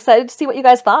 I'm excited to see what you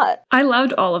guys thought. I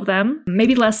loved all of them.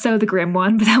 Maybe less so the Grimm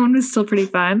one, but that one was still pretty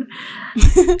fun.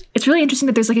 It's really interesting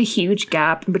that there's, like, a huge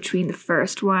gap in between the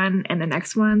first one and the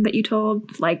next one that you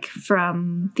told. Like,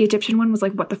 from the Egyptian one was,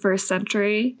 like, what, the 1st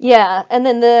century? Yeah, and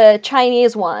then the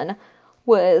Chinese one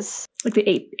was... like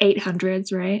the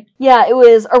 800s, right? Yeah, it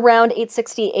was around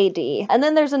 860 AD. And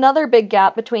then there's another big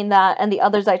gap between that and the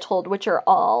others I told, which are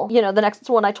all, you know, the next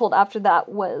one I told after that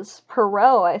was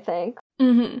Perrault, I think,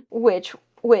 which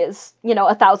was, you know,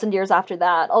 1,000 years after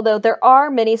that. Although there are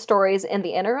many stories in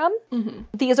the interim.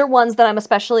 These are ones that I'm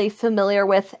especially familiar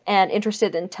with and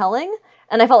interested in telling.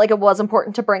 And I felt like it was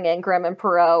important to bring in Grimm and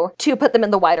Perrault to put them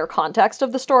in the wider context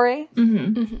of the story.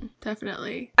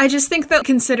 Definitely. I just think that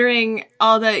considering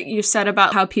all that you said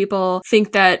about how people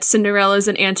think that Cinderella is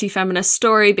an anti-feminist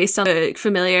story based on the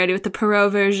familiarity with the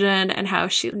Perrault version and how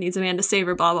she needs a man to save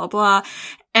her, blah, blah, blah.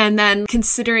 And then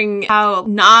considering how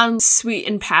non-sweet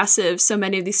and passive so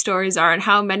many of these stories are and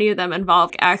how many of them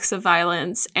involve acts of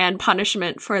violence and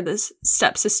punishment for the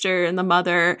stepsister and the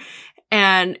mother.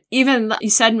 And even, you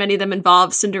said many of them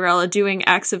involve Cinderella doing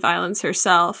acts of violence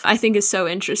herself, I think is so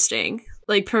interesting.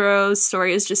 Like, Perrault's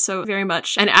story is just so very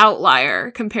much an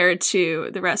outlier compared to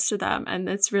the rest of them. And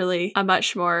it's really a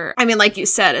much more, I mean, like you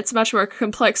said, it's a much more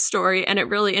complex story, and it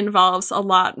really involves a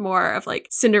lot more of, like,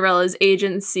 Cinderella's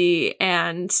agency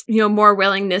and, you know, more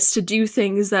willingness to do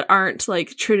things that aren't,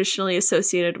 like, traditionally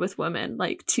associated with women,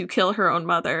 like to kill her own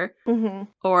mother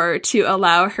or to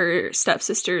allow her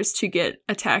stepsisters to get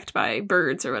attacked by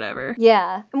birds or whatever.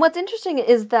 Yeah. And what's interesting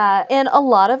is that in a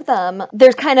lot of them,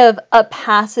 there's kind of a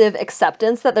passive acceptance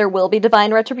that there will be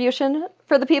divine retribution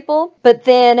for the people. But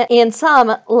then in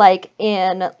some, like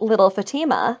in Little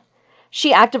Fatima,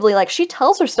 she actively, like, she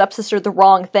tells her stepsister the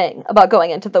wrong thing about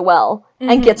going into the well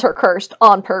and gets her cursed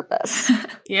on purpose.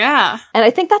 Yeah. And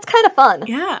I think that's kind of fun.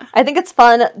 Yeah. I think it's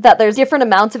fun that there's different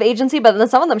amounts of agency, but then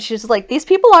some of them she's just like, these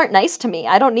people aren't nice to me.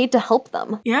 I don't need to help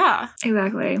them. Yeah.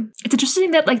 Exactly. It's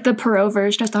interesting that like the Perot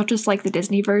version is not just like the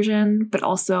Disney version, but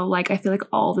also like I feel like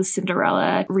all the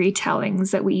Cinderella retellings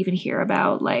that we even hear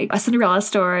about, like A Cinderella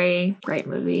Story, great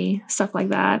movie, stuff like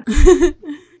that.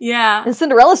 Yeah. In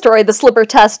Cinderella Story, the slipper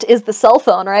test is the cell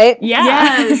phone, right? Yeah.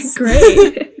 Yes.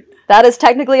 Great. That is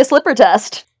technically a slipper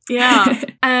test. Yeah.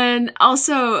 And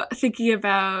also thinking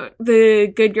about the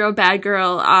good girl, bad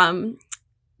girl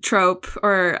trope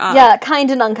or yeah,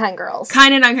 kind and unkind girls.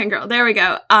 Kind and unkind girl. There we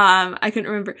go. I couldn't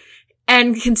remember.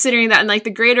 And considering that in like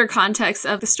the greater context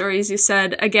of the stories you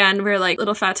said, again, where like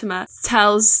little Fatima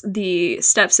tells the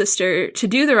stepsister to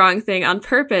do the wrong thing on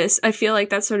purpose, I feel like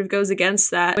that sort of goes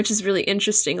against that, which is really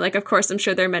interesting. Like, of course, I'm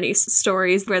sure there are many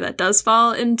stories where that does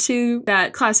fall into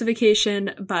that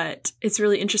classification, but it's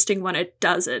really interesting when it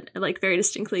doesn't, like very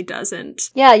distinctly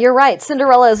doesn't. Yeah, you're right.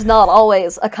 Cinderella is not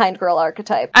always a kind girl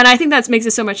archetype. And I think that makes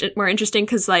it so much more interesting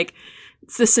because like,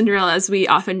 the Cinderella, as we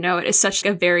often know it, is such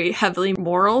a very heavily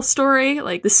moral story.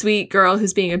 Like, the sweet girl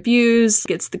who's being abused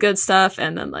gets the good stuff,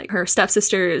 and then, like, her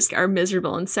stepsisters are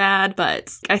miserable and sad.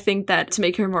 But I think that to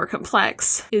make her more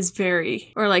complex is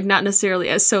very, or, like, not necessarily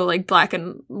as so, like, black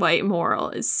and white moral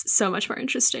is so much more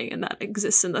interesting, and that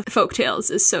exists in the folk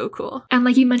tales is so cool. And,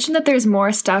 like, you mentioned that there's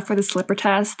more stuff for the slipper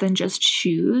test than just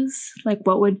shoes. Like,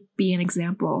 what would be an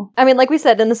example? I mean, like we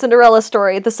said, in the Cinderella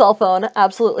story, the cell phone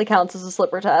absolutely counts as a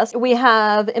slipper test. We have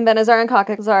in Benazara and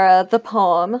Kakazara, the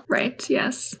poem. Right,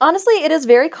 yes. Honestly, it is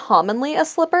very commonly a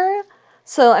slipper,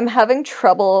 so I'm having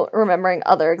trouble remembering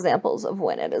other examples of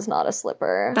when it is not a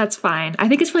slipper. That's fine. I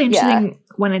think it's really interesting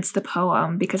when it's the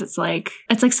poem, because it's like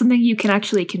something you can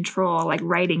actually control, like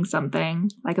writing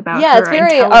something, like about it's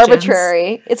very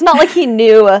arbitrary. It's not like he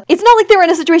knew, it's not like they were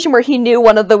in a situation where he knew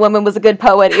one of the women was a good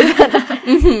poet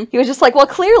even. He was just like, well,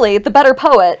 clearly the better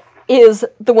poet is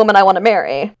the woman I want to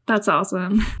marry. That's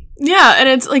awesome. Yeah, and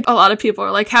it's like a lot of people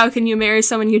are like, how can you marry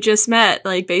someone you just met,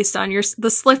 like based on the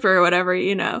slipper or whatever,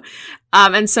 you know?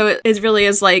 And so it really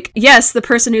is like, yes, the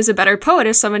person who's a better poet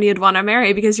is someone you'd want to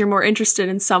marry because you're more interested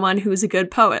in someone who's a good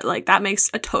poet. Like, that makes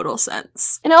a total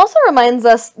sense. And it also reminds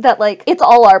us that, like, it's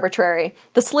all arbitrary.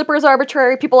 The slipper is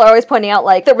arbitrary. People are always pointing out,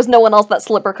 like, there was no one else that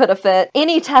slipper could have fit.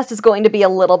 Any test is going to be a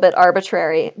little bit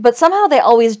arbitrary, but somehow they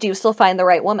always do still find the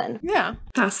right woman. Yeah.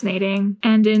 Fascinating.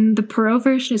 And in the Perot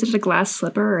version, is it a glass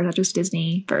slipper or is that just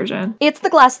Disney version? It's the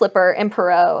glass slipper in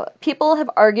Perot. People have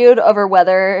argued over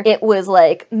whether it was,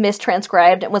 like, mistranscribed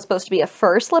and was supposed to be a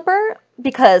fur slipper,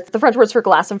 because the French words for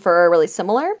glass and fur are really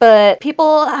similar, but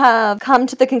people have come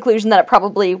to the conclusion that it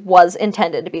probably was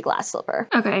intended to be glass slipper.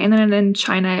 Okay, and then in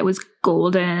China it was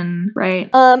golden,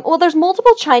 right? Well, there's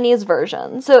multiple Chinese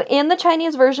versions. So in the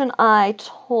Chinese version I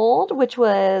told, which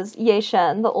was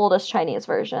Yeshen, the oldest Chinese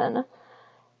version,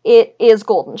 it is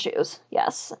golden shoes,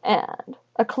 yes, and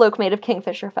a cloak made of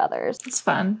kingfisher feathers. It's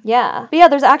fun. Yeah. But yeah,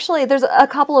 there's a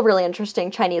couple of really interesting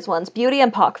Chinese ones. Beauty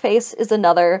and Pockface is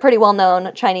another pretty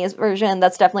well-known Chinese version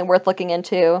that's definitely worth looking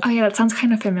into. Oh yeah, that sounds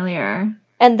kind of familiar.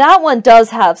 And that one does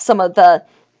have some of the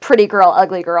pretty girl,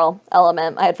 ugly girl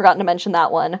element. I had forgotten to mention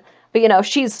that one. But you know,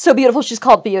 she's so beautiful she's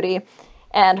called Beauty,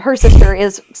 and her sister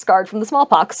is scarred from the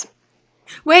smallpox.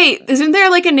 Wait, isn't there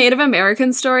like a Native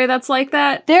American story that's like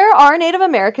that? There are Native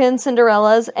American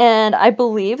Cinderellas, and I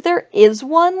believe there is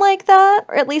one like that,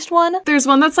 or at least one. There's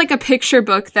one that's like a picture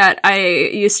book that I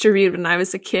used to read when I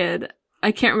was a kid.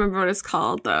 I can't remember what it's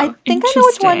called, though. I think I know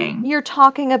which one you're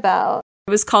talking about.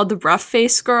 It was called The Rough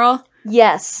Face Girl.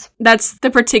 Yes. That's the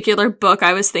particular book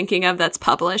I was thinking of that's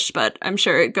published, but I'm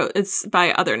sure it's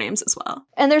by other names as well.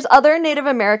 And there's other Native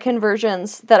American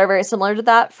versions that are very similar to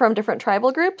that from different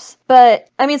tribal groups. But,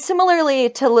 I mean,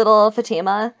 similarly to Little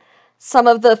Fatima, some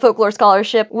of the folklore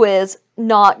scholarship was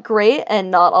not great and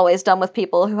not always done with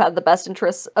people who had the best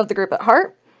interests of the group at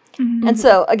heart. Mm-hmm. And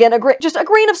so, again, just a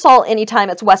grain of salt anytime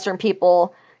it's Western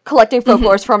people collecting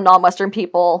folklores from non-Western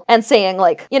people and saying,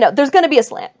 like, you know, there's going to be a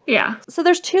slant. Yeah. So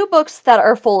there's two books that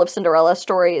are full of Cinderella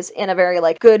stories in a very,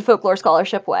 like, good folklore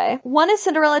scholarship way. One is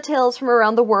Cinderella Tales from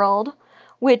Around the World,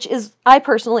 which is, I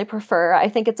personally prefer. I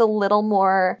think it's a little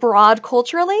more broad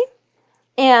culturally.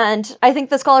 And I think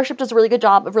the scholarship does a really good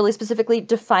job of really specifically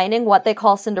defining what they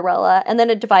call Cinderella, and then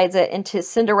it divides it into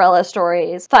Cinderella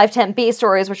stories, 510B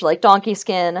stories, which are like donkey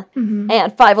skin,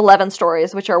 and 511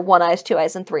 stories, which are 1 eyes, 2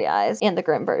 eyes, and 3 eyes in the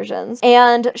Grimm versions.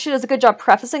 And she does a good job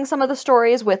prefacing some of the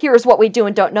stories with, here's what we do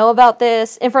and don't know about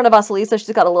this. In front of Vasilisa,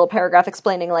 she's got a little paragraph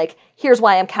explaining, like, here's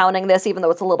why I'm counting this, even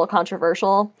though it's a little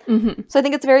controversial. So I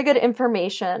think it's very good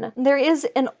information. There is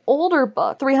an older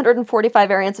book, 345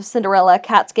 Variants of Cinderella,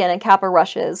 Catskin and Kappa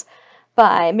Rushes,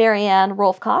 by Marianne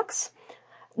Rolfe Cox.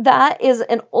 That is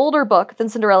an older book than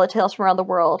Cinderella Tales from Around the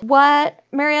World. What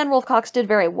Marianne Rolfe Cox did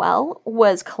very well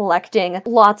was collecting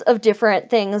lots of different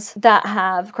things that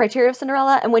have criteria of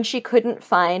Cinderella, and when she couldn't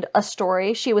find a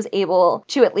story, she was able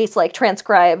to at least like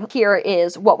transcribe, here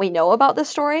is what we know about this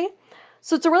story.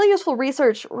 So it's a really useful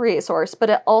research resource, but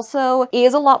it also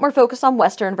is a lot more focused on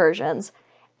Western versions.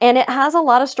 And it has a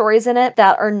lot of stories in it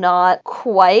that are not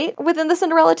quite within the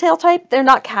Cinderella tale type. They're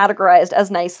not categorized as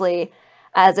nicely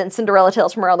as in Cinderella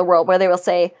Tales from Around the World, where they will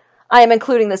say, I am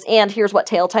including this and here's what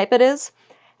tale type it is.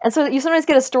 And so you sometimes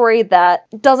get a story that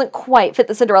doesn't quite fit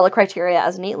the Cinderella criteria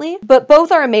as neatly, but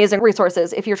both are amazing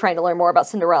resources if you're trying to learn more about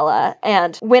Cinderella.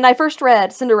 And when I first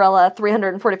read Cinderella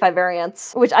 345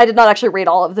 Variants, which I did not actually read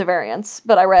all of the variants,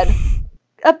 but I read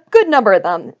a good number of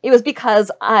them, it was because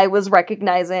I was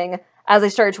recognizing, as I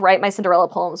started to write my Cinderella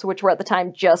poems, which were at the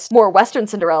time just more Western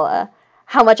Cinderella,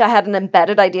 how much I had an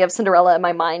embedded idea of Cinderella in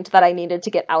my mind that I needed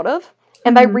to get out of.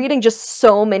 And by reading just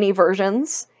so many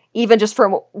versions, even just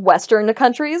from Western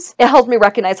countries, it helped me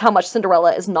recognize how much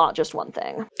Cinderella is not just one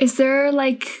thing. Is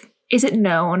it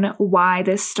known why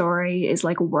this story is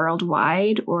like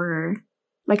worldwide, or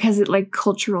like has it like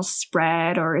cultural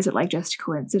spread, or is it like just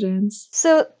coincidence?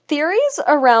 So theories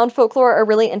around folklore are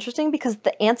really interesting because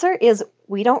the answer is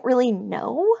we don't really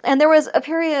know. And there was a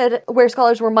period where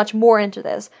scholars were much more into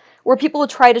this, where people would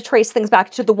try to trace things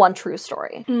back to the one true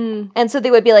story. And so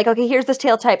they would be like, okay, here's this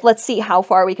tale type, let's see how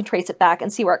far we can trace it back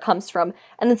and see where it comes from,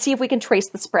 and then see if we can trace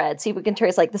the spread, see if we can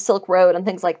trace like the Silk Road and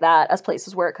things like that as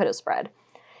places where it could have spread.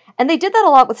 And they did that a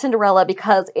lot with Cinderella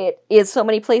because it is so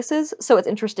many places, so it's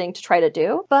interesting to try to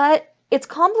do. But it's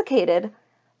complicated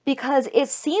because it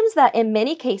seems that in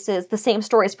many cases, the same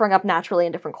story sprung up naturally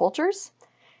in different cultures,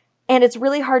 and it's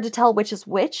really hard to tell which is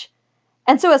which.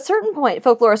 And so at a certain point,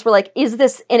 folklorists were like, is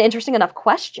this an interesting enough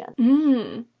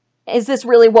question? Is this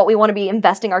really what we want to be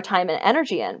investing our time and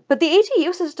energy in? But the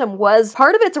ATU system was,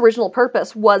 part of its original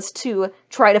purpose was to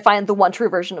try to find the one true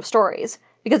version of stories.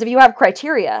 Because if you have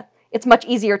criteria, it's much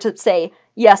easier to say,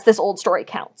 yes, this old story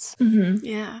counts.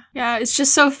 Yeah, it's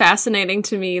just so fascinating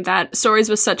to me that stories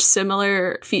with such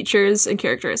similar features and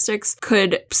characteristics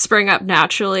could spring up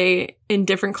naturally in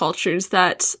different cultures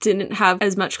that didn't have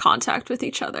as much contact with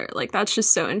each other. Like, that's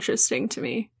just so interesting to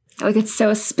me. Like, it's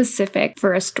so specific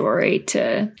for a story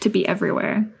to be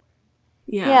everywhere.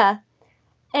 Yeah.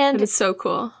 And it's so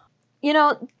cool. You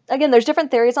know, again, there's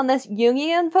different theories on this.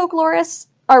 Jungian folklorists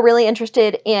are really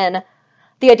interested in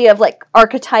the idea of like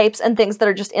archetypes and things that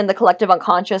are just in the collective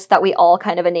unconscious that we all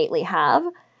kind of innately have,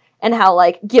 and how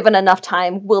like given enough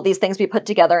time will these things be put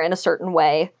together in a certain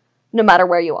way no matter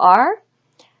where you are.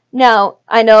 Now,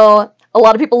 I know a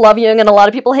lot of people love Jung and a lot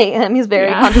of people hate him. He's a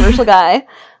very controversial guy,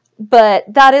 but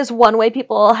that is one way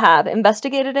people have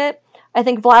investigated it. I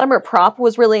think Vladimir Propp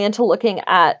was really into looking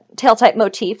at tale type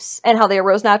motifs and how they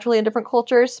arose naturally in different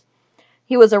cultures.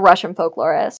 He was a Russian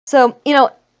folklorist. So, you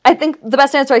know, I think the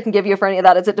best answer I can give you for any of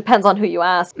that is it depends on who you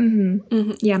ask.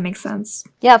 Yeah, makes sense.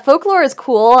 Yeah, folklore is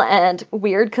cool and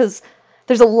weird because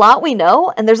there's a lot we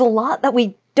know and there's a lot that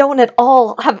we don't at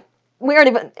all have. We aren't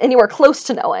even anywhere close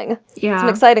to knowing. Yeah. It's an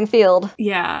exciting field.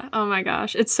 Yeah. Oh my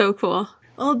gosh. It's so cool.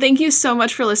 Well, thank you so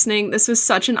much for listening. This was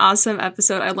such an awesome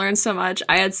episode. I learned so much.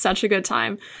 I had such a good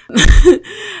time.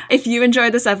 If you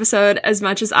enjoyed this episode as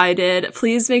much as I did,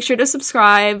 please make sure to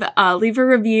subscribe, leave a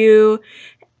review,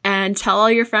 and tell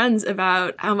all your friends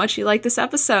about how much you like this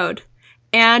episode.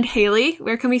 And Haley,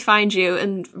 where can we find you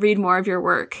and read more of your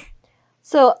work?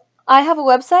 So I have a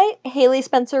website,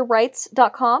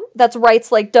 HaleySpencerWrites.com. That's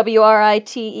writes like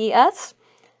WRITES.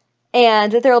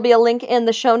 And there will be a link in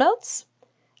the show notes.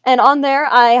 And on there,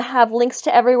 I have links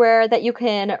to everywhere that you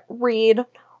can read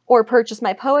or purchase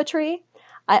my poetry.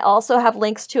 I also have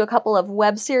links to a couple of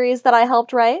web series that I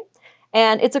helped write.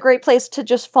 And it's a great place to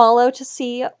just follow to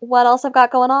see what else I've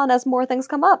got going on as more things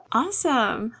come up.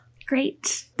 Awesome.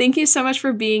 Great. Thank you so much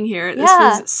for being here. This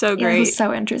was so great. Yeah, this was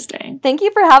so interesting. Thank you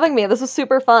for having me. This was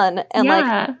super fun. And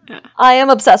Yeah. I am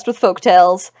obsessed with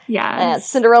folktales. Yeah. And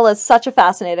Cinderella is such a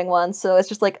fascinating one. So it's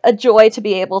just like a joy to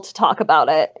be able to talk about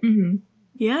it.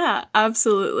 Yeah,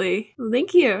 absolutely. Well,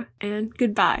 thank you. And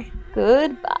goodbye.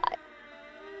 Goodbye.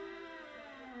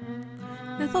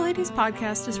 Mytho Ladies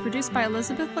podcast is produced by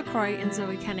Elizabeth LaCroix and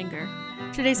Zoe Kenninger.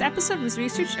 Today's episode was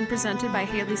researched and presented by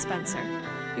Haley Spencer.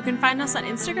 You can find us on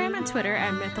Instagram and Twitter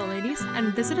at Mytho Ladies,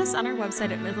 and visit us on our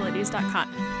website at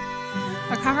mytholadies.com.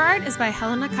 Our cover art is by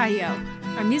Helena Caillo.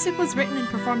 Our music was written and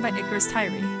performed by Icarus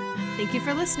Tyree. Thank you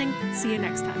for listening. See you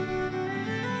next time.